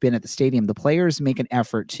fans. If you've been at the stadium, the players make an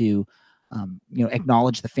effort to,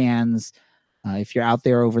 acknowledge the fans. If you're out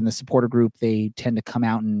there over in the supporter group, they tend to come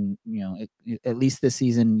out and, at least this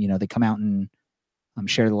season, they come out and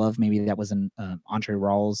share the love. Maybe that was Andre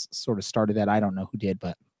Rawls sort of started that. I don't know who did,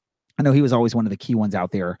 but I know he was always one of the key ones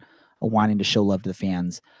out there wanting to show love to the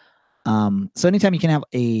fans. So anytime you can have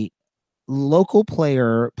a local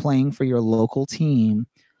player playing for your local team,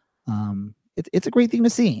 it's a great thing to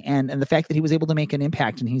see. And the fact that he was able to make an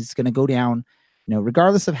impact, and he's going to go down,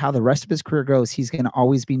 regardless of how the rest of his career goes, he's going to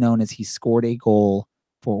always be known as he scored a goal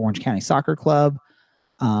for Orange County Soccer Club.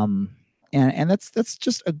 And that's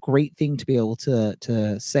just a great thing to be able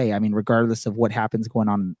to say. I mean, regardless of what happens going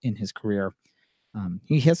on in his career,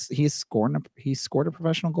 he's scored a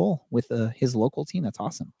professional goal with his local team. That's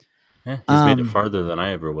awesome. Yeah, he's made it farther than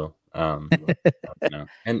I ever will.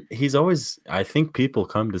 And he's always, I think people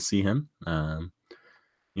come to see him.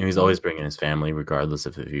 He's always bringing his family, regardless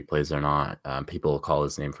of if he plays or not. People call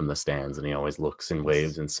his name from the stands, and he always looks and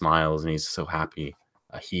waves and smiles, and he's so happy.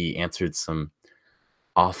 He answered some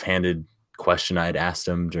offhanded question I'd asked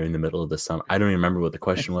him during the middle of the summer. I don't even remember what the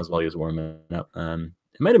question was while he was warming up.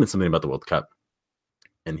 It might have been something about the World Cup,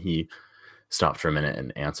 and he stopped for a minute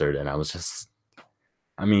and answered, and I was just,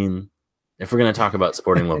 I mean, if we're going to talk about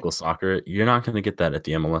supporting local soccer, you're not going to get that at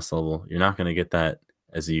the MLS level. You're not going to get that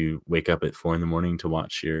as you wake up at 4 a.m. to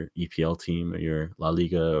watch your EPL team or your La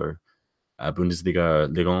Liga or Bundesliga or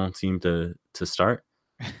Ligue 1 team to start.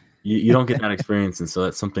 You don't get that experience, and so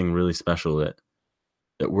that's something really special that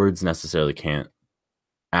words necessarily can't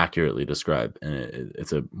accurately describe. And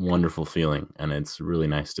it's a wonderful feeling, and it's really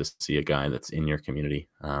nice to see a guy that's in your community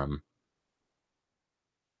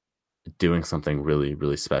doing something really,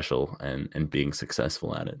 really special and being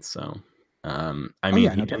successful at it. So, he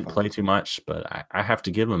didn't play too much, but I have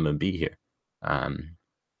to give him a B here. I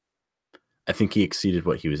think he exceeded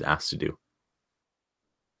what he was asked to do.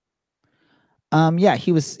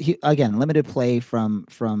 He again, limited play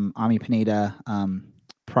from Ami Pineda.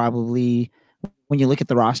 Probably when you look at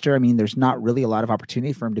the roster, I mean, there's not really a lot of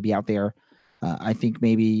opportunity for him to be out there. I think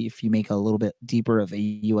maybe if you make a little bit deeper of a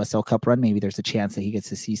USL Cup run, maybe there's a chance that he gets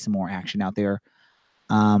to see some more action out there.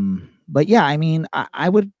 But yeah, I mean, I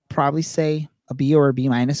would probably say a B or a B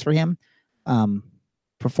minus for him.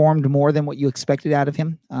 Performed more than what you expected out of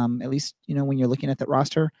him. At least, when you're looking at that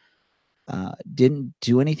roster, didn't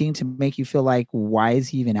do anything to make you feel like, why is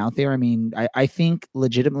he even out there? I mean, I think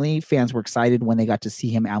legitimately fans were excited when they got to see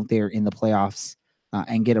him out there in the playoffs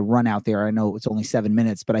and get a run out there. I know it's only 7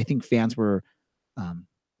 minutes, but I think fans were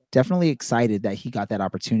definitely excited that he got that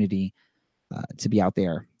opportunity to be out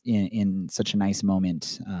there in such a nice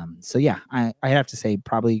moment. So yeah, I have to say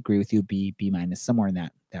probably agree with you, B minus, somewhere in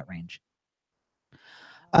that range.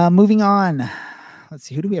 Moving on, let's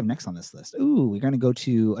see, who do we have next on this list? Ooh, we're going to go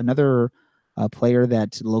to another player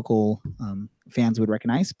that local fans would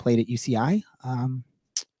recognize. Played at UCI.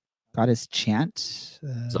 Got his chant.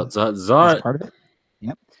 Zot. Part of it.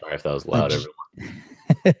 Yep. Sorry if that was loud, everyone.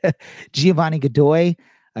 Giovanni Godoy,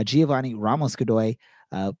 Giovanni Ramos Godoy,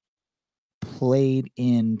 played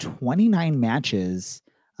in 29 matches,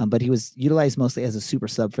 but he was utilized mostly as a super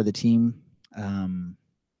sub for the team.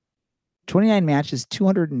 29 matches,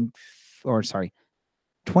 29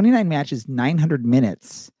 matches, 900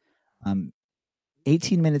 minutes,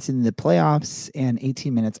 18 minutes in the playoffs and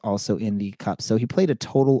 18 minutes also in the cup. So he played a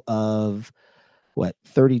total of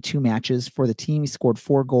 32 matches for the team. He scored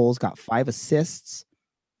 4 goals, got 5 assists,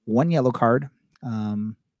 1 yellow card.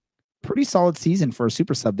 Pretty solid season for a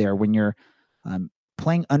super sub there when you're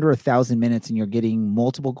playing under 1,000 minutes and you're getting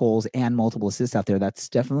multiple goals and multiple assists out there. That's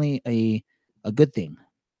definitely a good thing.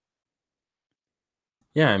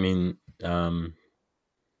 Yeah, I mean,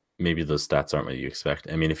 maybe those stats aren't what you expect.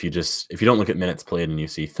 I mean, if you don't look at minutes played and you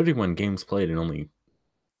see 31 games played and only,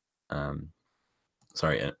 and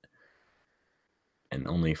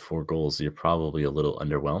only 4 goals, you're probably a little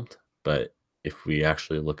underwhelmed. But if we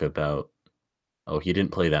actually look about, he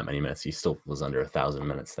didn't play that many minutes, he still was under 1,000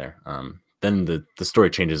 minutes there. Then the story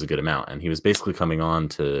changes a good amount, and he was basically coming on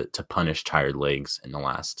to punish tired legs in the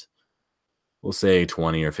last, we'll say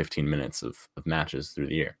 20 or 15 minutes of matches through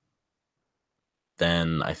the year.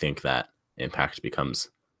 Then I think that impact becomes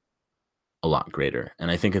a lot greater.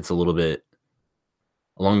 And I think it's a little bit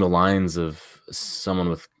along the lines of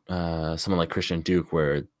someone like Christian Duke,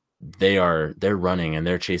 where they're running and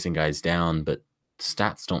they're chasing guys down, but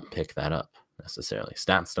stats don't pick that up necessarily.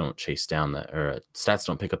 Stats don't chase down that, or stats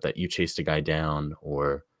don't pick up that you chased a guy down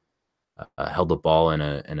or held the ball in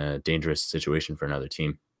a dangerous situation for another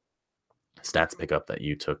team. Stats pick up that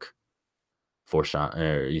you took 4 shots,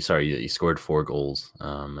 or you scored 4 goals,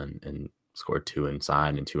 and scored 2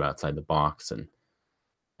 inside and 2 outside the box, and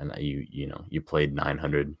that you played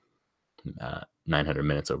 900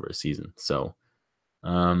 minutes over a season. So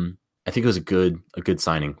I think it was a good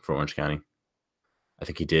signing for Orange County. I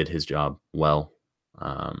think he did his job well,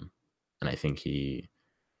 and I think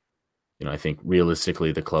I think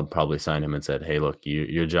realistically the club probably signed him and said, "Hey, look,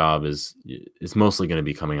 your job is mostly going to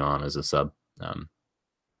be coming on as a sub."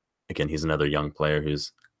 Again, he's another young player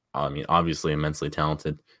who's, obviously immensely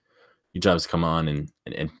talented. Your job is to come on and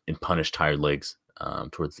punish tired legs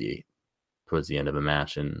towards the end of a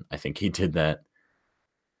match, and I think he did that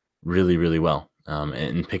really, really well.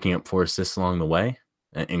 And picking up 4 assists along the way,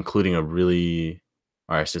 including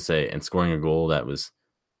and scoring a goal that was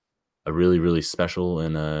a really, really special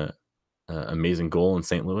and a amazing goal in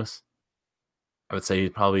St. Louis. I would say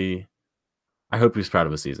I hope he's proud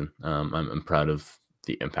of his season. I'm proud of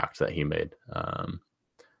the impact that he made.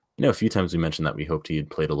 A few times we mentioned that we hoped he had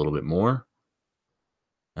played a little bit more,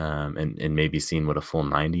 and maybe seen what a full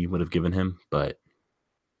 90 would have given him. But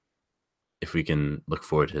if we can look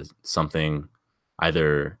forward to something,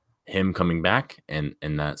 either him coming back and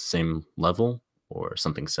that same level or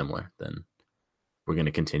something similar, then we're going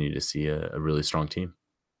to continue to see a really strong team.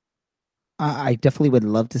 I definitely would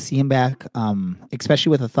love to see him back, especially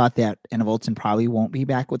with the thought that Anna Voltson probably won't be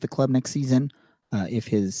back with the club next season. If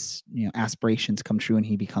his aspirations come true and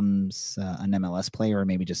he becomes an MLS player, or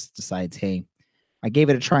maybe just decides, hey, I gave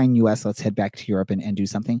it a try in US, let's head back to Europe and do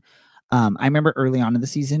something. I remember early on in the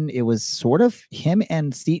season, it was sort of him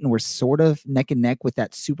and Seaton were sort of neck and neck with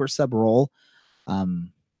that super sub role.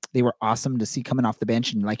 They were awesome to see coming off the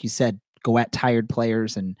bench, and like you said, go at tired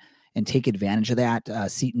players and take advantage of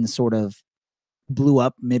that. Seaton sort of blew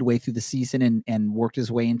up midway through the season and worked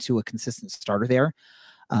his way into a consistent starter there.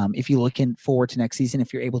 If you're looking forward to next season,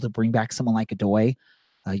 if you're able to bring back someone like Godoy,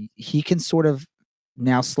 he can sort of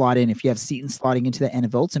now slot in. If you have Seaton slotting into the Anna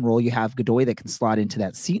Voltson role, you have Godoy that can slot into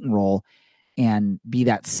that Seaton role and be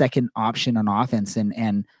that second option on offense.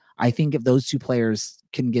 And I think if those two players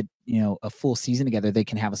can get, a full season together, they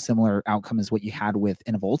can have a similar outcome as what you had with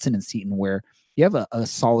Anna Voltson and Seaton, where you have a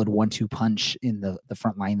solid 1-2 punch in the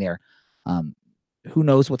front line there. Who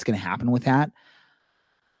knows what's going to happen with that?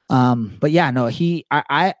 But yeah, no,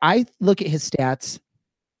 I look at his stats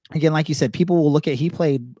again, like you said, people will look at, he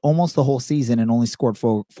played almost the whole season and only scored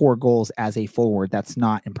 4 goals as a forward. That's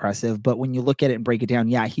not impressive. But when you look at it and break it down,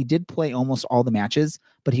 yeah, he did play almost all the matches,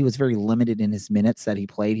 but he was very limited in his minutes that he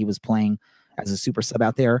played. He was playing as a super sub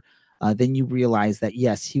out there. Then you realize that,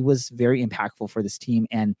 yes, he was very impactful for this team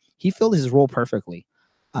and he filled his role perfectly.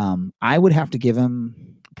 I would have to give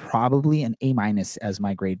him probably an A- as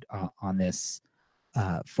my grade on this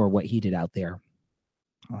for what he did out there.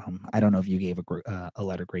 I don't know if you gave a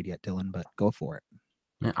letter grade yet, Dylan, but go for it.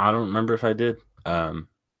 Yeah, I don't remember if I did.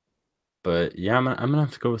 But yeah, I'm gonna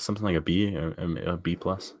have to go with something like a B or a B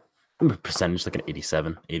plus. Percentage like an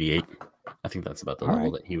 87, 88. I think that's about the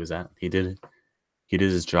level that he was at. He did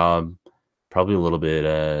his job probably a little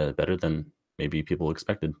bit better than maybe people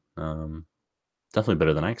expected. Definitely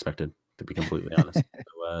better than I expected, to be completely honest.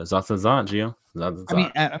 So, Gio.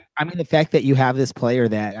 I mean, the fact that you have this player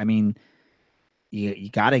that, you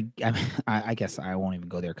gotta. I guess I won't even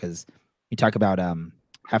go there because you talk about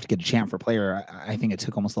have to get a chant for a player. I think it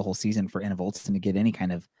took almost the whole season for Anna Voltson to get any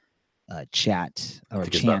kind of chat or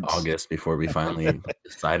chant. August before we finally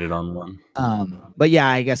decided on one. But yeah,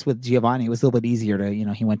 I guess with Giovanni, it was a little bit easier to,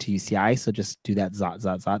 he went to UCI, so just do that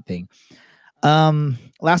zot thing.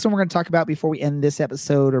 Last one we're going to talk about before we end this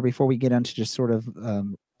episode, or before we get into just sort of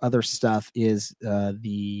other stuff, is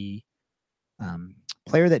the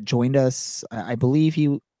player that joined us. I believe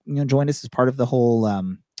he joined us as part of the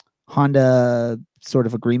whole Honda sort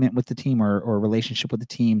of agreement with the team or relationship with the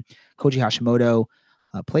team. Koji Hashimoto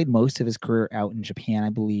played most of his career out in Japan, I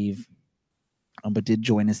believe, but did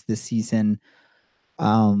join us this season.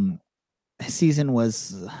 His season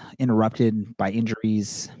was interrupted by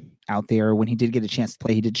injuries out there. When he did get a chance to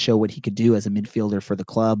play, he did show what he could do as a midfielder for the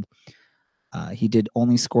club. He did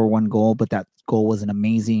only score 1 goal, but that goal was an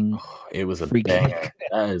amazing. It was a free kick.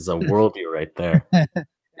 That is a worldie right there.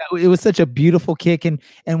 It was such a beautiful kick, and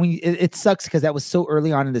it sucks because that was so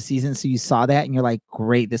early on in the season. So you saw that, and you're like,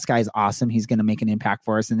 "Great, this guy's awesome. He's going to make an impact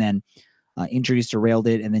for us." And then injuries derailed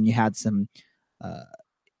it, and then you had some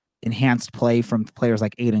enhanced play from players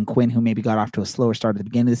like Aiden Quinn, who maybe got off to a slower start at the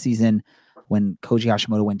beginning of the season. When Koji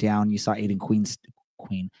Hashimoto went down, you saw Aiden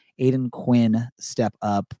Quinn step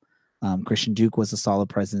up. Christian Duke was a solid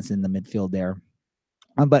presence in the midfield there.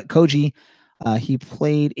 But Koji, he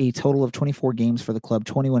played a total of 24 games for the club,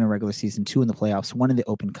 21 in regular season, 2 in the playoffs, 1 in the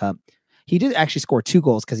Open Cup. He did actually score 2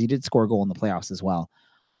 goals because he did score a goal in the playoffs as well.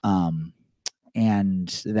 And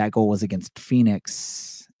that goal was against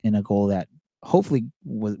Phoenix in a goal that hopefully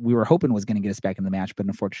we were hoping was going to get us back in the match, but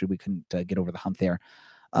unfortunately we couldn't get over the hump there.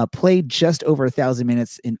 Played just over 1,000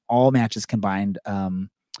 minutes in all matches combined.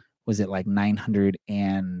 Was it like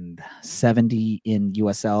 970 in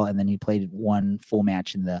USL, and then he played 1 full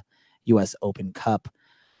match in the US Open Cup.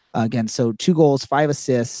 Again, so 2 goals, 5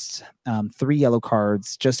 assists, 3 yellow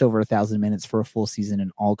cards, just over 1,000 minutes for a full season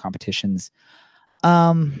in all competitions.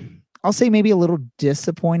 I'll say maybe a little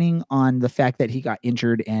disappointing on the fact that he got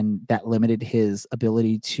injured and that limited his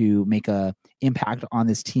ability to make a impact on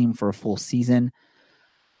this team for a full season.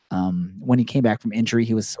 When he came back from injury,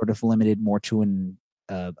 he was sort of limited more to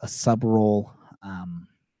a sub role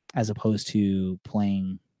as opposed to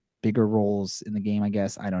playing bigger roles in the game, I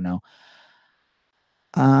guess. I don't know.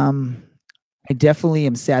 I definitely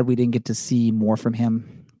am sad we didn't get to see more from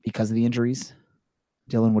him because of the injuries.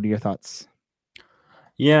 Dylan, what are your thoughts?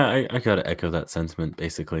 Yeah, I gotta echo that sentiment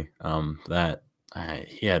basically. He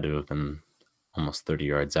had to have been almost 30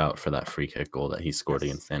 yards out for that free kick goal that he scored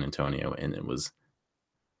against San Antonio, and it was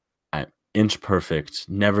inch perfect,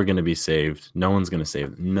 never going to be saved. No one's going to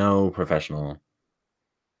save. No professional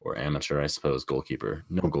or amateur, I suppose, goalkeeper.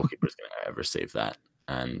 No goalkeeper is going to ever save that.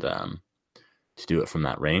 And to do it from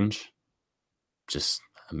that range, just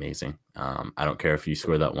amazing. I don't care if you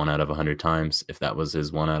score that 1 out of 100 times. If that was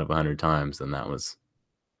his 1 out of 100 times, then that was,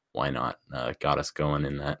 why not? Got us going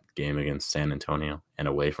in that game against San Antonio and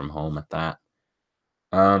away from home at that.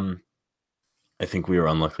 I think we were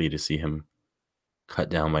unlucky to see him cut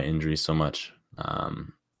down by injuries so much.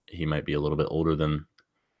 He might be a little bit older than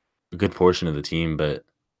a good portion of the team, but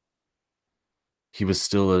he was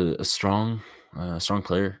still a strong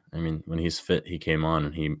player. I mean, when he's fit, he came on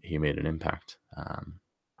and he made an impact.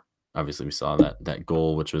 Obviously, we saw that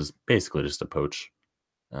goal, which was basically just a poach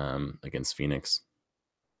against Phoenix.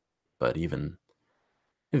 But even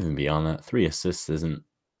beyond that, 3 assists isn't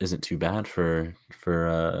too bad for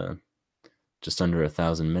just under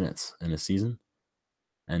 1,000 minutes in a season.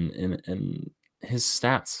 And his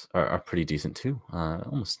stats are pretty decent too.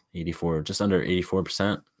 Almost 84, just under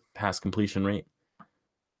 84% pass completion rate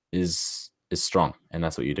is strong, and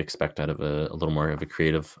that's what you'd expect out of a little more of a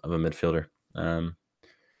creative of a midfielder. It'll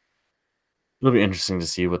be interesting to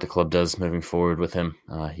see what the club does moving forward with him.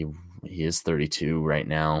 He is 32 right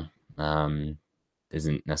now.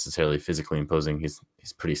 Isn't necessarily physically imposing. He's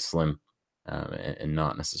pretty slim and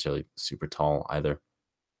not necessarily super tall either.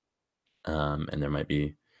 And there might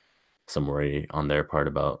be some worry on their part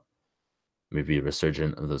about maybe a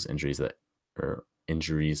resurgence of those injury that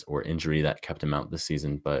kept him out this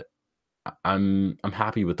season. But I'm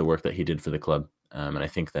happy with the work that he did for the club, and I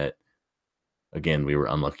think that again we were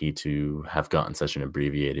unlucky to have gotten such an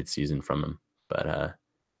abbreviated season from him. But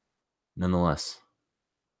nonetheless,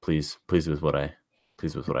 pleased with what I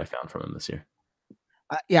found from him this year.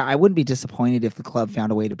 Yeah, I wouldn't be disappointed if the club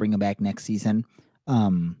found a way to bring him back next season.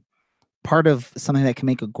 Part of something that can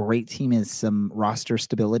make a great team is some roster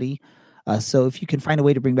stability. So if you can find a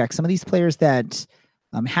way to bring back some of these players that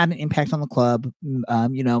had an impact on the club,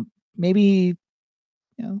 maybe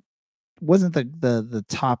wasn't the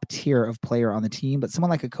top tier of player on the team, but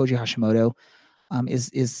someone like a Koji Hashimoto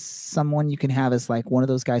is someone you can have as like one of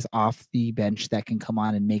those guys off the bench that can come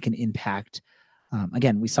on and make an impact.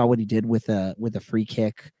 Again, we saw what he did with a free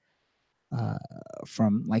kick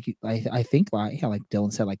from like I think like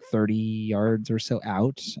Dylan said, like 30 yards or so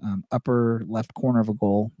out, upper left corner of a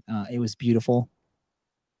goal. It was beautiful.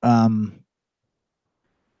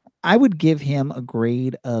 I would give him a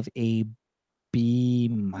grade of a B-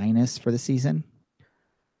 for the season.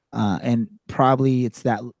 And probably it's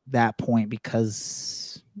that point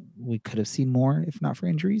because we could have seen more if not for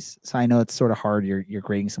injuries. So I know it's sort of hard. You're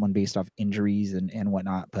grading someone based off injuries and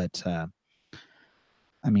whatnot, but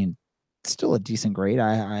I mean, still a decent grade.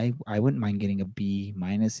 I wouldn't mind getting a B-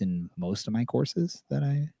 in most of my courses that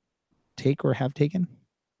I take or have taken.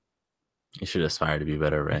 You should aspire to be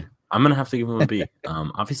better, Ray. I'm gonna have to give him a B.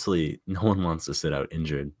 Obviously, no one wants to sit out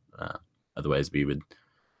injured. Otherwise, we would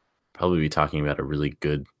probably be talking about a really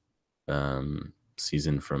good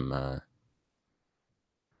season from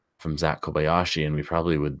Zach Kobayashi, and we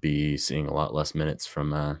probably would be seeing a lot less minutes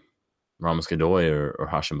from Ramos Godoy or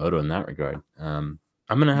Hashimoto in that regard. I'm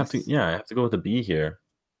gonna have to, I have to go with a B here.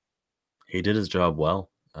 He did his job well.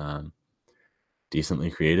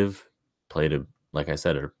 Decently creative. Played like I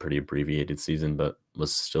said, a pretty abbreviated season, but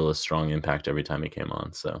was still a strong impact every time he came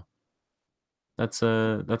on. So that's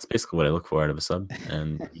basically what I look for out of a sub,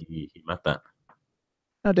 and he met that.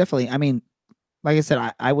 No, definitely. I mean, like I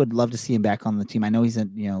said, I would love to see him back on the team. I know he's a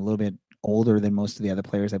little bit older than most of the other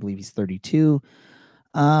players. I believe he's 32.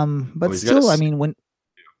 But still, I mean, what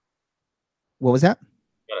was that?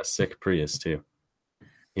 He got a sick Prius too.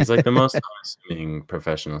 He's like the most unassuming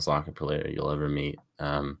professional soccer player you'll ever meet.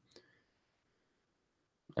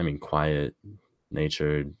 I mean, quiet,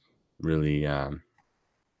 natured, really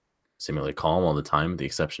seemingly calm all the time, with the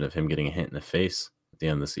exception of him getting a hit in the face at the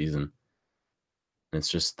end of the season. And it's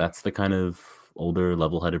just, that's the kind of older,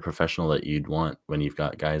 level-headed professional that you'd want when you've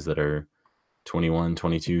got guys that are 21,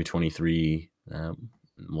 22, 23,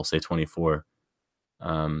 we'll say 24,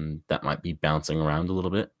 that might be bouncing around a little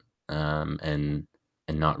bit and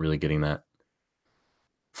not really getting that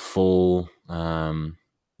full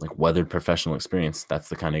like weathered professional experience. That's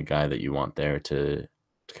the kind of guy that you want there to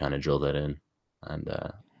kind of drill that in. And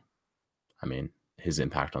I mean, his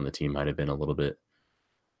impact on the team might have been a little bit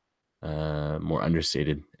more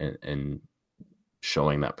understated and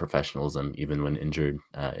showing that professionalism even when injured,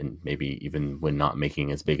 and maybe even when not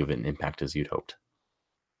making as big of an impact as you'd hoped.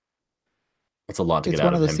 It's a lot to get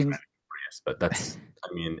out of him, but that's,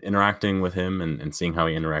 I mean, interacting with him and seeing how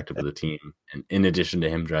he interacted with the team, and in addition to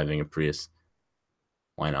him driving a Prius,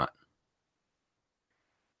 why not?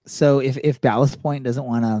 So if Ballast Point doesn't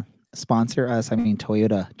want to sponsor us, I mean,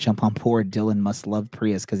 Toyota, jump on board. Dylan must love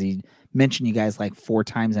Prius because he mentioned you guys like 4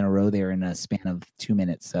 times in a row there in a span of 2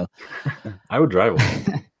 minutes. So I would drive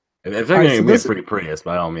one. If they're going to give me a free Prius,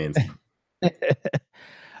 by all means.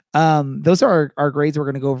 Those are our grades we're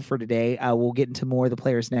going to go over for today. We'll get into more of the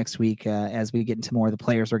players next week. As we get into more of the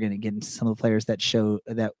players, we're going to get into some of the players that show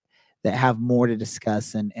that have more to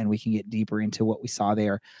discuss, and we can get deeper into what we saw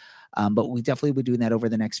there. But we definitely will be doing that over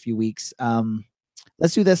the next few weeks.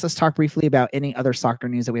 Let's do this. Let's talk briefly about any other soccer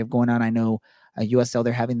news that we have going on. I know USL,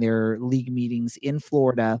 they're having their league meetings in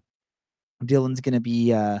Florida. Dylan's going to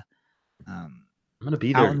be I'm going to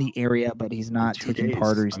be there out in the area, but he's not taking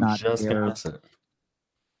part, or he's not just there. Gonna miss it.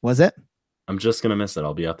 Was it? I'm just going to miss it.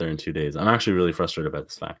 I'll be out there in 2 days. I'm actually really frustrated about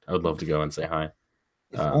this fact. I would love to go and say hi.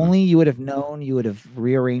 If only you would have known, you would have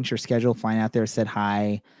rearranged your schedule, flying out there, said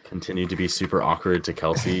hi. Continue to be super awkward to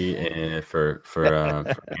Kelsey for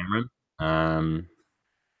Cameron,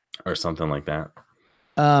 or something like that.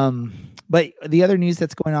 But the other news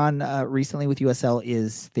that's going on recently with USL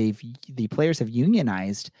is the players have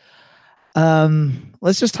unionized.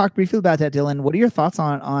 Let's just talk briefly about that, Dylan. What are your thoughts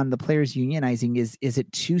on the players unionizing? Is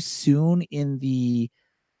it too soon in the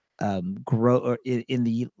grow in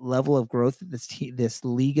the level of growth that this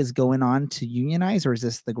league is going on to unionize, or is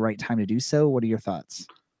this the right time to do so? What are your thoughts?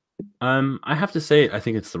 I have to say, I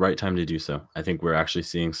think it's the right time to do so. I think we're actually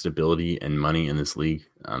seeing stability and money in this league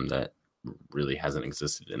that really hasn't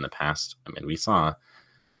existed in the past. I mean, we saw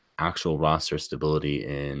actual roster stability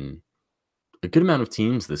in a good amount of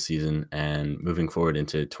teams this season, and moving forward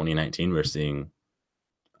into 2019, we're seeing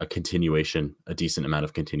a decent amount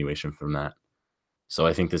of continuation from that. So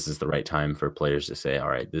I think this is the right time for players to say, all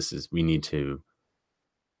right, we need to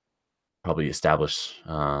probably establish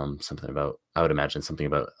something about, I would imagine something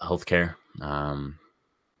about healthcare,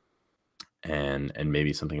 and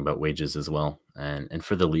maybe something about wages as well. And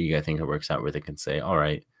for the league, I think it works out where they can say, all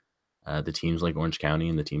right, the teams like Orange County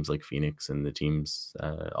and the teams like Phoenix and the teams,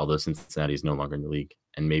 although Cincinnati is no longer in the league,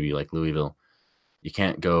 and maybe like Louisville, you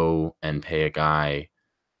can't go and pay a guy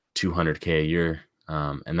 $200K a year.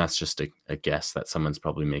 And that's just a guess that someone's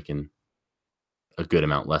probably making a good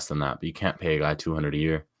amount less than that, but you can't pay a guy $200 a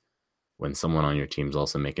year when someone on your team's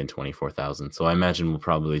also making $24,000. So I imagine we'll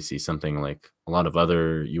probably see something like a lot of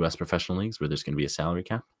other U.S. professional leagues where there's going to be a salary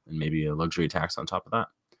cap and maybe a luxury tax on top of that.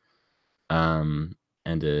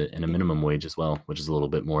 And a minimum wage as well, which is a little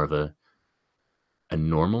bit more of a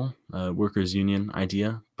normal workers union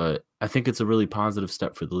idea, but I think it's a really positive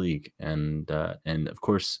step for the league, and of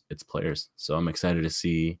course it's players. So I'm excited to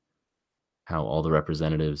see how all the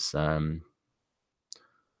representatives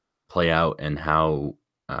play out, and how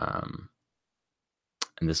and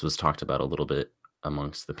this was talked about a little bit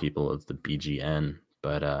amongst the people of the BGN,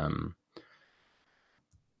 but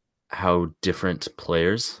how different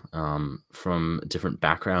players from different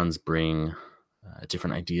backgrounds bring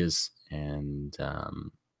different ideas, and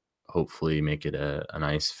hopefully make it a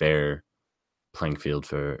nice, fair playing field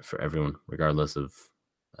for everyone, regardless of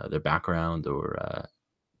their background, or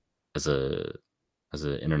as an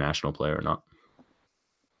international player or not.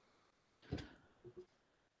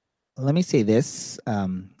 Let me say this, at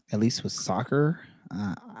least with soccer,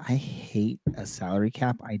 I hate a salary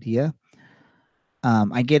cap idea.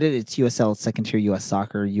 I get it. It's USL, second tier US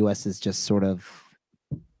soccer. US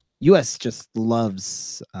just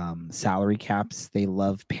loves salary caps. They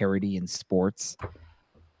love parity in sports.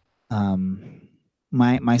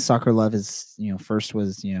 My soccer love is, first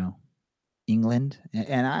was, England.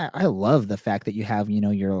 And I love the fact that you have,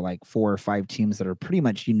 your like 4 or 5 teams that are pretty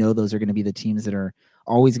much, those are going to be the teams that are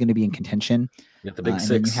always going to be in contention. You have the big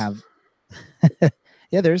 6. You have,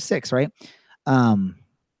 yeah, there's 6, right?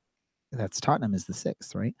 That's Tottenham is the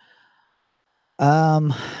 6th, right?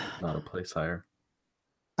 Not a place higher.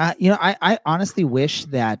 I honestly wish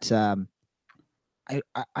that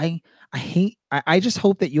I just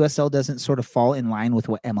hope that USL doesn't sort of fall in line with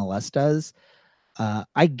what MLS does.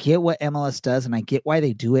 I get what MLS does, and I get why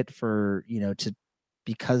they do it for,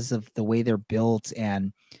 because of the way they're built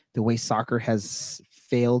and the way soccer has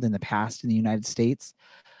failed in the past in the United States.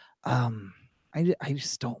 I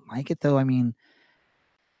just don't like it, though. I mean,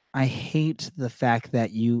 I hate the fact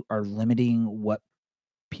that you are limiting what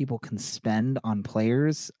people can spend on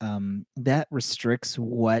players. That restricts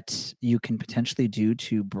what you can potentially do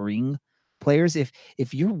to bring players. If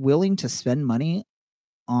you're willing to spend money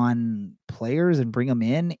on players and bring them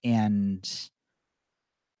in and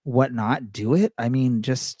whatnot, do it. I mean,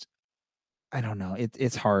 I don't know.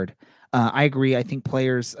 It's hard. I agree. I think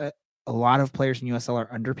players, a lot of players in USL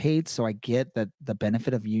are underpaid. So I get that the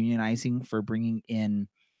benefit of unionizing for bringing in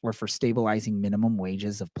or for stabilizing minimum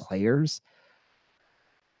wages of players.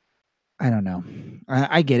 I don't know.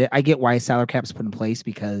 I get it. I get why salary caps put in place,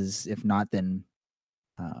 because if not, then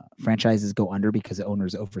franchises go under because the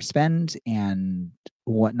owners overspend and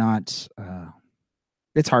whatnot.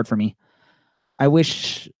 It's hard for me. I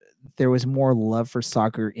wish there was more love for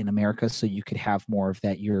soccer in America, so you could have more of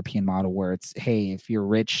that European model where it's, hey, if you're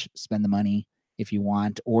rich, spend the money if you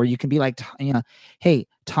want, or you can be like, hey,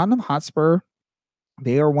 Tottenham Hotspur,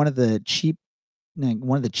 they are one of the cheapskates.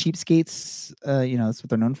 That's what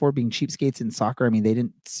they're known for, being cheapskates in soccer. I mean, they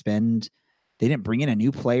didn't bring in a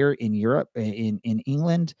new player in Europe, in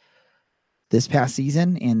England this past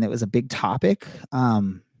season, and it was a big topic.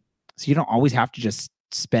 So you don't always have to just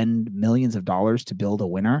spend millions of dollars to build a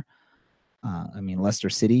winner. I mean, Leicester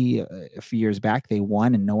City a few years back, they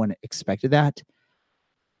won and no one expected that.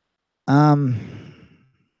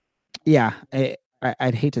 Yeah,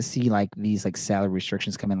 I'd hate to see like these like salary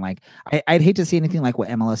restrictions come in. Like I'd hate to see anything like what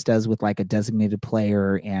MLS does with like a designated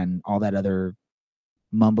player and all that other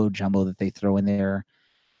mumbo jumbo that they throw in there.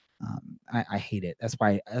 I hate it. That's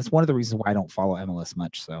one of the reasons why I don't follow MLS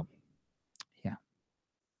much. So yeah.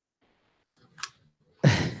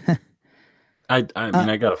 I mean,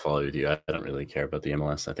 I gotta follow with you. I don't really care about the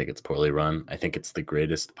MLS. I think it's poorly run. I think it's the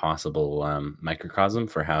greatest possible microcosm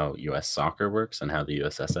for how U.S. soccer works and how the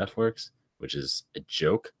USSF works, which is a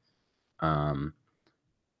joke.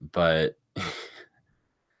 But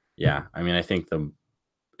yeah, I mean, I think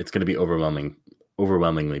it's going to be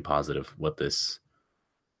overwhelmingly positive what this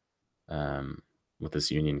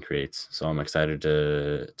union creates. So I'm excited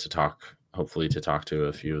to talk to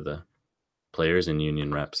a few of the players and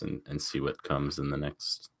union reps and see what comes in the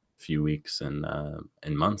next few weeks and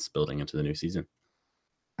months building into the new season.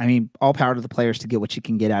 I mean, all power to the players to get what you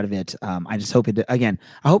can get out of it. I just hope I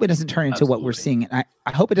hope it doesn't turn into what we're seeing. I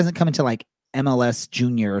hope it doesn't come into like MLS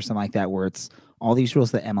Junior or something like that, where it's all these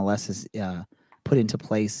rules that MLS has put into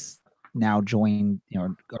place now join,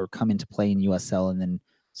 or come into play in USL, and then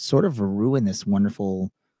sort of ruin this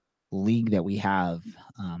wonderful league that we have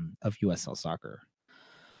of USL soccer.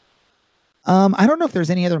 I don't know if there's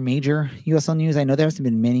any other major USL news. I know there's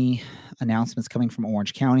been many announcements coming from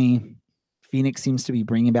Orange County. Phoenix seems to be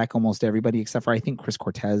bringing back almost everybody except for, I think, Chris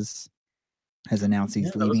Cortez has announced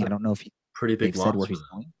he's leaving. I don't know if pretty big loss. Said where he's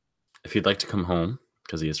going. If you'd like to come home,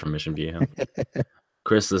 because he is from Mission Viejo.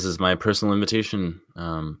 Chris, this is my personal invitation,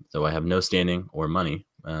 though I have no standing or money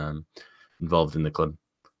involved in the club.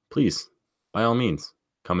 Please by all means,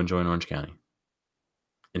 come and join Orange County.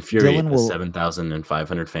 Infuriate the will-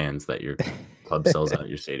 7,500 fans that your club sells out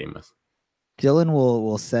your stadium with. Dylan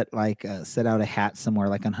will set out a hat somewhere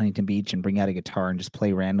like on Huntington Beach and bring out a guitar and just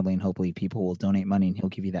play randomly, and hopefully people will donate money and he'll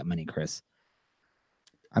give you that money, Chris.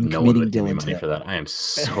 I'm No committing one would give me Dylan money to for that. I am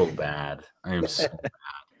so bad. I am so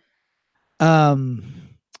bad.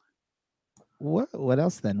 What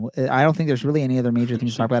else then? I don't think there's really any other major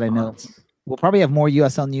things to talk about. I know we'll probably have more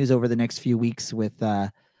USL news over the next few weeks with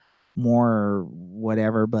more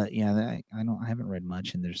whatever, but yeah, I haven't read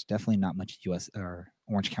much, and there's definitely not much US or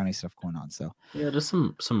Orange County stuff going on. So yeah, just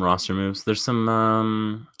some roster moves. There's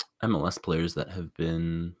some MLS players that have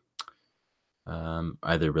been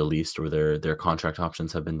either released or their contract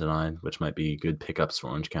options have been denied, which might be good pickups for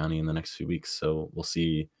Orange County in the next few weeks. So we'll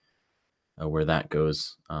see where that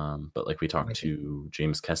goes. But like we talked to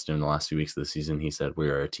James Keston in the last few weeks of the season, he said we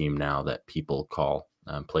are a team now that people call.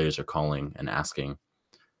 Players are calling and asking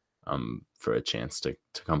for a chance to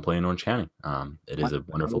come play in Orange County. It is a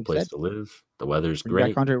wonderful place to live. The weather's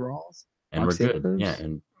great. Bring back Andre Rawls. And we're good. Yeah,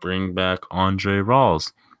 and bring back Andre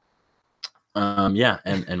Rawls. Yeah,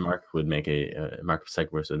 and Mark would make Mark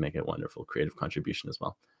Segers would make a wonderful creative contribution as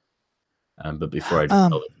well. But before I tell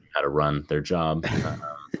them how to run their job,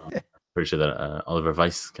 I'm pretty sure that Oliver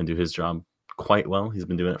Weiss can do his job quite well. He's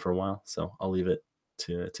been doing it for a while, so I'll leave it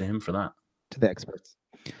to him for that. To the experts.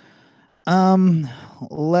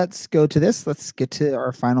 Let's go to this. Let's get to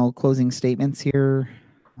our final closing statements here.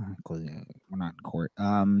 We're not in court.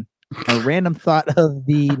 A random thought of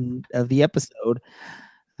the episode.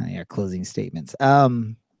 Yeah, closing statements.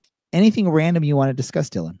 Anything random you want to discuss,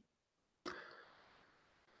 Dylan?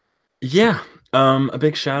 Yeah. A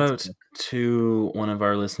big shout out to one of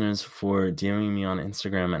our listeners for DMing me on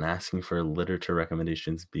Instagram and asking for literature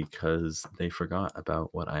recommendations because they forgot about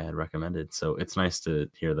what I had recommended. So it's nice to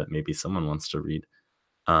hear that maybe someone wants to read.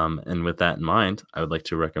 And with that in mind, I would like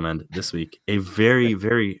to recommend this week a very,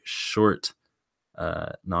 very short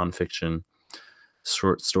nonfiction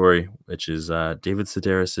short story, which is David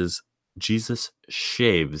Sedaris's Jesus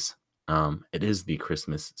Shaves. It is the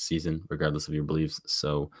Christmas season, regardless of your beliefs.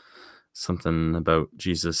 So something about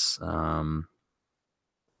Jesus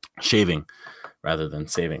shaving rather than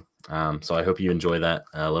saving. So I hope you enjoy that.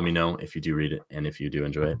 Let me know if you do read it and if you do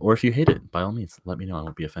enjoy it, or if you hate it, by all means, let me know. I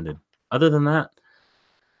won't be offended. Other than that,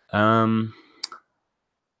 man,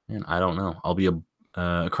 I don't know. I'll be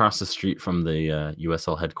across the street from the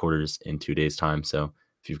USL headquarters in 2 days' time. So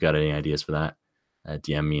if you've got any ideas for that,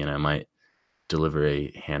 DM me and I might deliver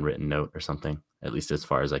a handwritten note or something, at least as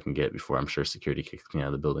far as I can get before I'm sure security kicks me out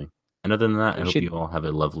of the building. And other than that, I hope you all have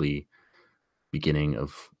a lovely beginning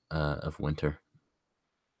of winter.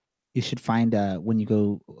 You should find when you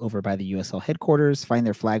go over by the USL headquarters, find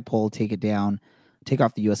their flagpole, take it down, take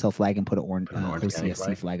off the USL flag, and put an orange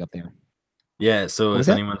OCSC flag up there. Yeah. So if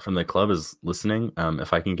anyone from the club is listening,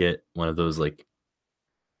 if I can get one of those like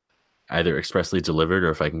either expressly delivered or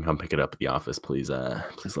if I can come pick it up at the office, please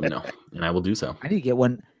let me know, and I will do so. I need to get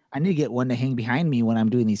one. I need to get one to hang behind me when I'm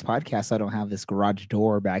doing these podcasts. So I don't have this garage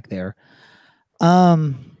door back there.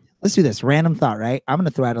 Let's do this random thought. Right, I'm going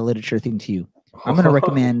to throw out a literature thing to you. I'm going to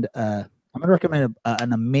recommend.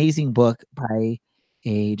 An amazing book by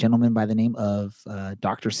a gentleman by the name of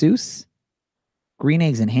Dr. Seuss, Green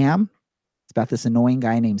Eggs and Ham. It's about this annoying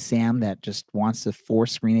guy named Sam that just wants to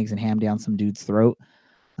force green eggs and ham down some dude's throat.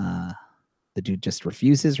 The dude just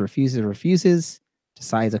refuses,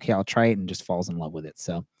 decides, okay, I'll try it, and just falls in love with it.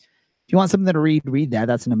 So if you want something to read that.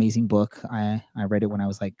 That's an amazing book. I read it when I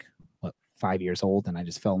was like, 5 years old, and I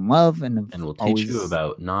just fell in love. And we'll teach you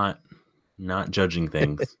about not judging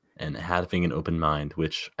things and having an open mind,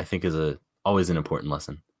 which I think is always an important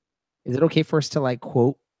lesson. Is it okay for us to like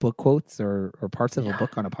quote book quotes or parts of a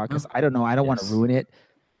book on a podcast? I don't know. I don't want to ruin it.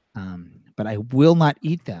 But I will not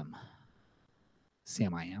eat them.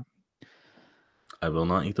 Sam, I am. I will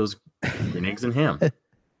not eat those green eggs and ham.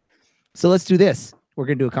 So let's do this. We're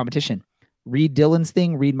going to do a competition. Read Dylan's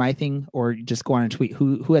thing, read my thing, or just go on and tweet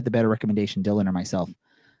who had the better recommendation, Dylan or myself.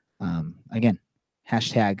 Again,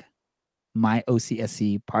 hashtag my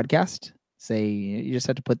OCSC podcast. Say you just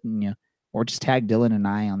have to put, or just tag Dylan and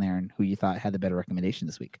I on there and who you thought had the better recommendation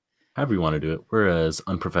this week. However you want to do it. We're as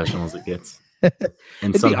unprofessional as it gets.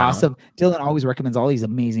 And it'd be awesome. Dylan always recommends all these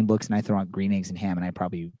amazing books, and I throw out Green Eggs and Ham, and I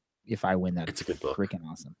probably, if I win that, it's a good book. Freaking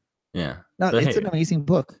awesome. Yeah. No, it's an amazing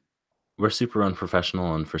book. We're super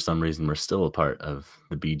unprofessional, and for some reason, we're still a part of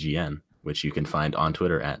the BGN, which you can find on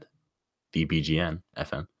Twitter at the BGN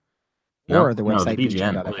FM. Or the website. The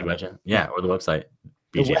BGN. Yeah, or the website.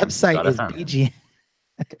 BGN. The website is BGN.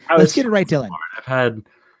 Let's get it right, Dylan. I've had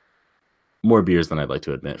more beers than I'd like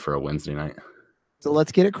to admit for a Wednesday night. So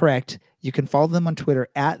let's get it correct. You can follow them on Twitter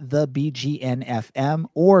at the BGNFM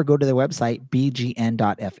or go to their website,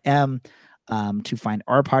 bgn.fm, to find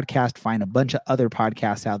our podcast, find a bunch of other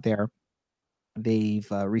podcasts out there. They've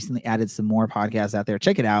recently added some more podcasts out there.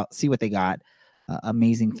 Check it out. See what they got.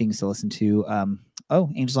 Amazing things to listen to.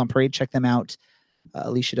 Angels on Parade. Check them out.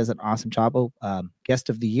 Alicia does an awesome job. Guest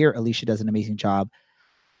of the year, Alicia does an amazing job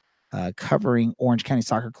covering Orange County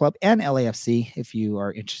Soccer Club and LAFC if you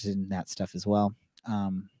are interested in that stuff as well.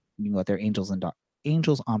 You can go out there,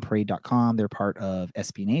 angelsonparade.com. They're part of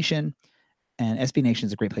SB Nation, and SB Nation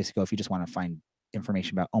is a great place to go if you just want to find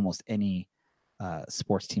information about almost any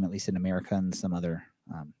sports team, at least in America, and some other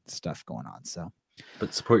stuff going on. So,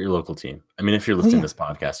 but support your local team. I mean, if you're listening to this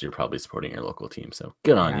podcast, you're probably supporting your local team. So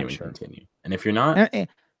good on you and continue. And if you're not,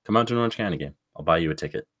 come out to an Orange County game. I'll buy you a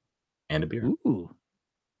ticket and a beer. Ooh.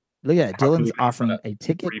 Look at that. Dylan's offering a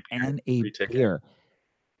ticket and a beer.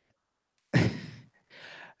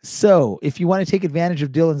 So if you want to take advantage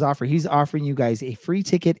of Dylan's offer, he's offering you guys a free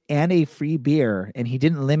ticket and a free beer, and he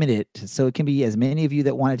didn't limit it. So it can be as many of you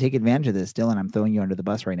that want to take advantage of this. Dylan, I'm throwing you under the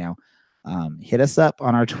bus right now. Hit us up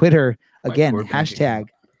on our Twitter. Again, hashtag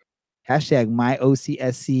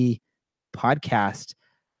MyOCSC podcast.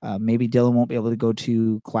 Maybe Dylan won't be able to go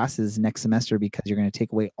to classes next semester because you're going to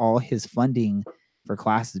take away all his funding for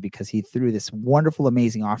classes because he threw this wonderful,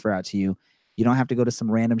 amazing offer out to you. You don't have to go to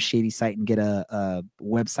some random shady site and get a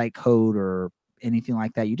website code or anything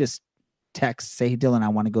like that. You just text, say, hey, Dylan, I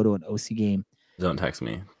want to go to an OC game. Don't text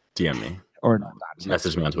me. DM me. Or no,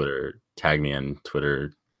 message me on Twitter. Tag me on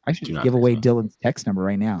Twitter. I should give away Dylan's text number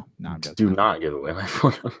right now. No, I'm joking. Do not give away my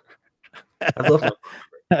phone number. I love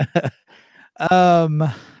my phone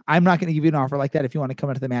number. I'm not going to give you an offer like that. If you want to come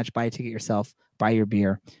into the match, buy a ticket yourself, buy your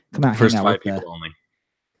beer. Come out. First hang out 5 people only.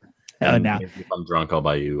 Oh, no. If I'm drunk, I'll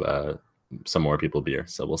buy you some more people beer.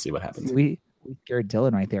 So we'll see what happens. We scared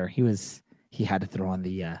Dylan right there. He had to throw on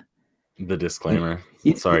the disclaimer.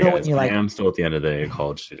 Sorry, guys. I am still at the end of the day a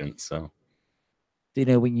college student. So, you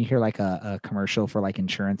know, when you hear like a commercial for like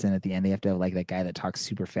insurance, and at the end they have to have like that guy that talks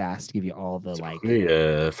super fast to give you all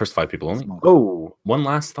the first 5 people only. Oh, one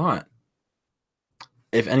last thought.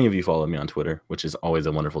 If any of you follow me on Twitter, which is always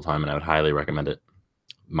a wonderful time, and I would highly recommend it,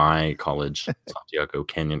 my college, Santiago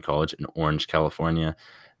Canyon College in Orange, California,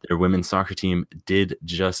 their women's soccer team did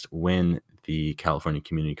just win the California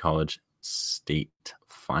Community College state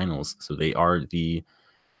finals. So they are the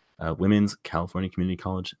women's California Community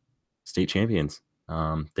College state champions.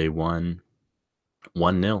 They won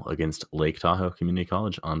 1-0 against Lake Tahoe Community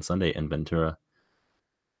College on Sunday in Ventura.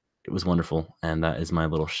 It was wonderful, and that is my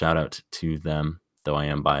little shout out to them. Though I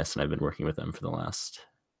am biased, and I've been working with them for the last.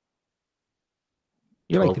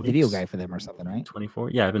 You're like the video guy for them or something, right?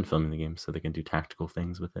 24. Yeah, I've been filming the game so they can do tactical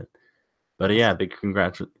things with it. But yeah, big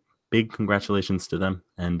congratulations to them,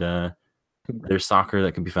 and there's soccer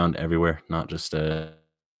that can be found everywhere, not just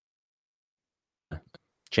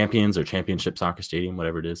Champions or Championship Soccer Stadium,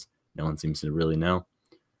 whatever it is. No one seems to really know.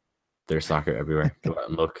 There's soccer everywhere. Go out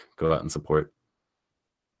and look. Go out and support.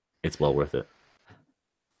 It's well worth it.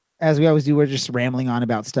 As we always do, we're just rambling on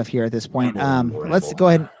about stuff here at this point. Let's go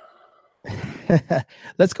ahead.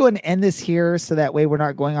 Let's go ahead and end this here so that way we're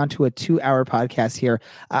not going on to a 2-hour podcast here.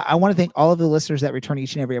 I want to thank all of the listeners that return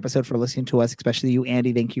each and every episode for listening to us, especially you,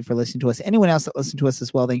 Andy. Thank you for listening to us. Anyone else that listened to us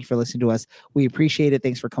as well, thank you for listening to us. We appreciate it.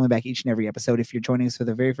 Thanks for coming back each and every episode. If you're joining us for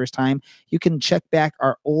the very first time, you can check back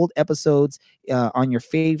our old episodes on your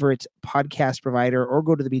favorite podcast provider or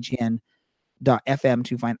go to the BGN.FM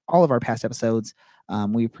to find all of our past episodes.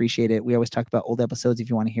 We appreciate it. We always talk about old episodes. If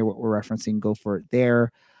you want to hear what we're referencing, go for it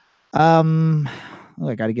there. I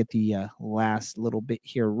got to get the last little bit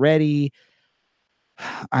here ready.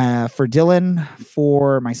 For Dylan,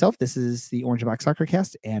 for myself, this is the Orange and Black Soccer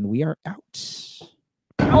Cast, and we are out.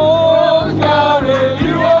 Oh, God,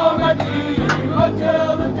 you are my team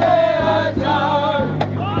until the day I die.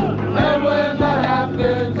 And when that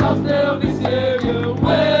happens, I'll still be singing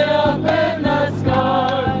way up in the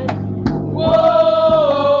sky. Whoa.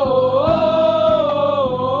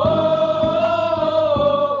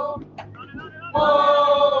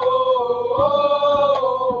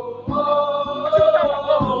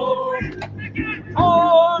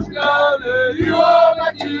 You are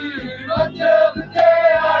my team until the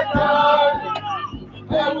day I die.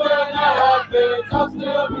 And when that happens, I'll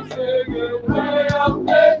still be singing way up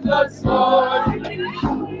in the sky.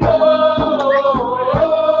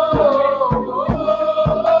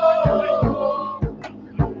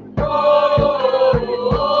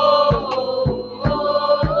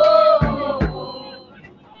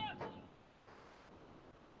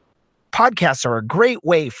 Podcasts are a great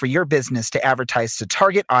way for your business to advertise to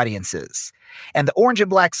target audiences. And the Orange and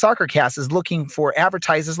Black Soccer Cast is looking for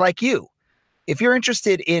advertisers like you. If you're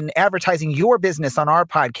interested in advertising your business on our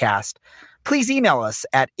podcast, please email us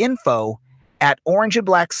at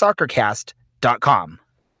info@orangeandblacksoccercast.com.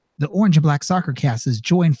 The Orange and Black Soccer Cast has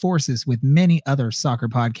joined forces with many other soccer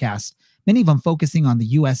podcasts, many of them focusing on the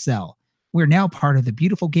USL. We're now part of the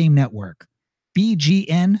Beautiful Game Network,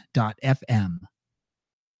 bgn.fm.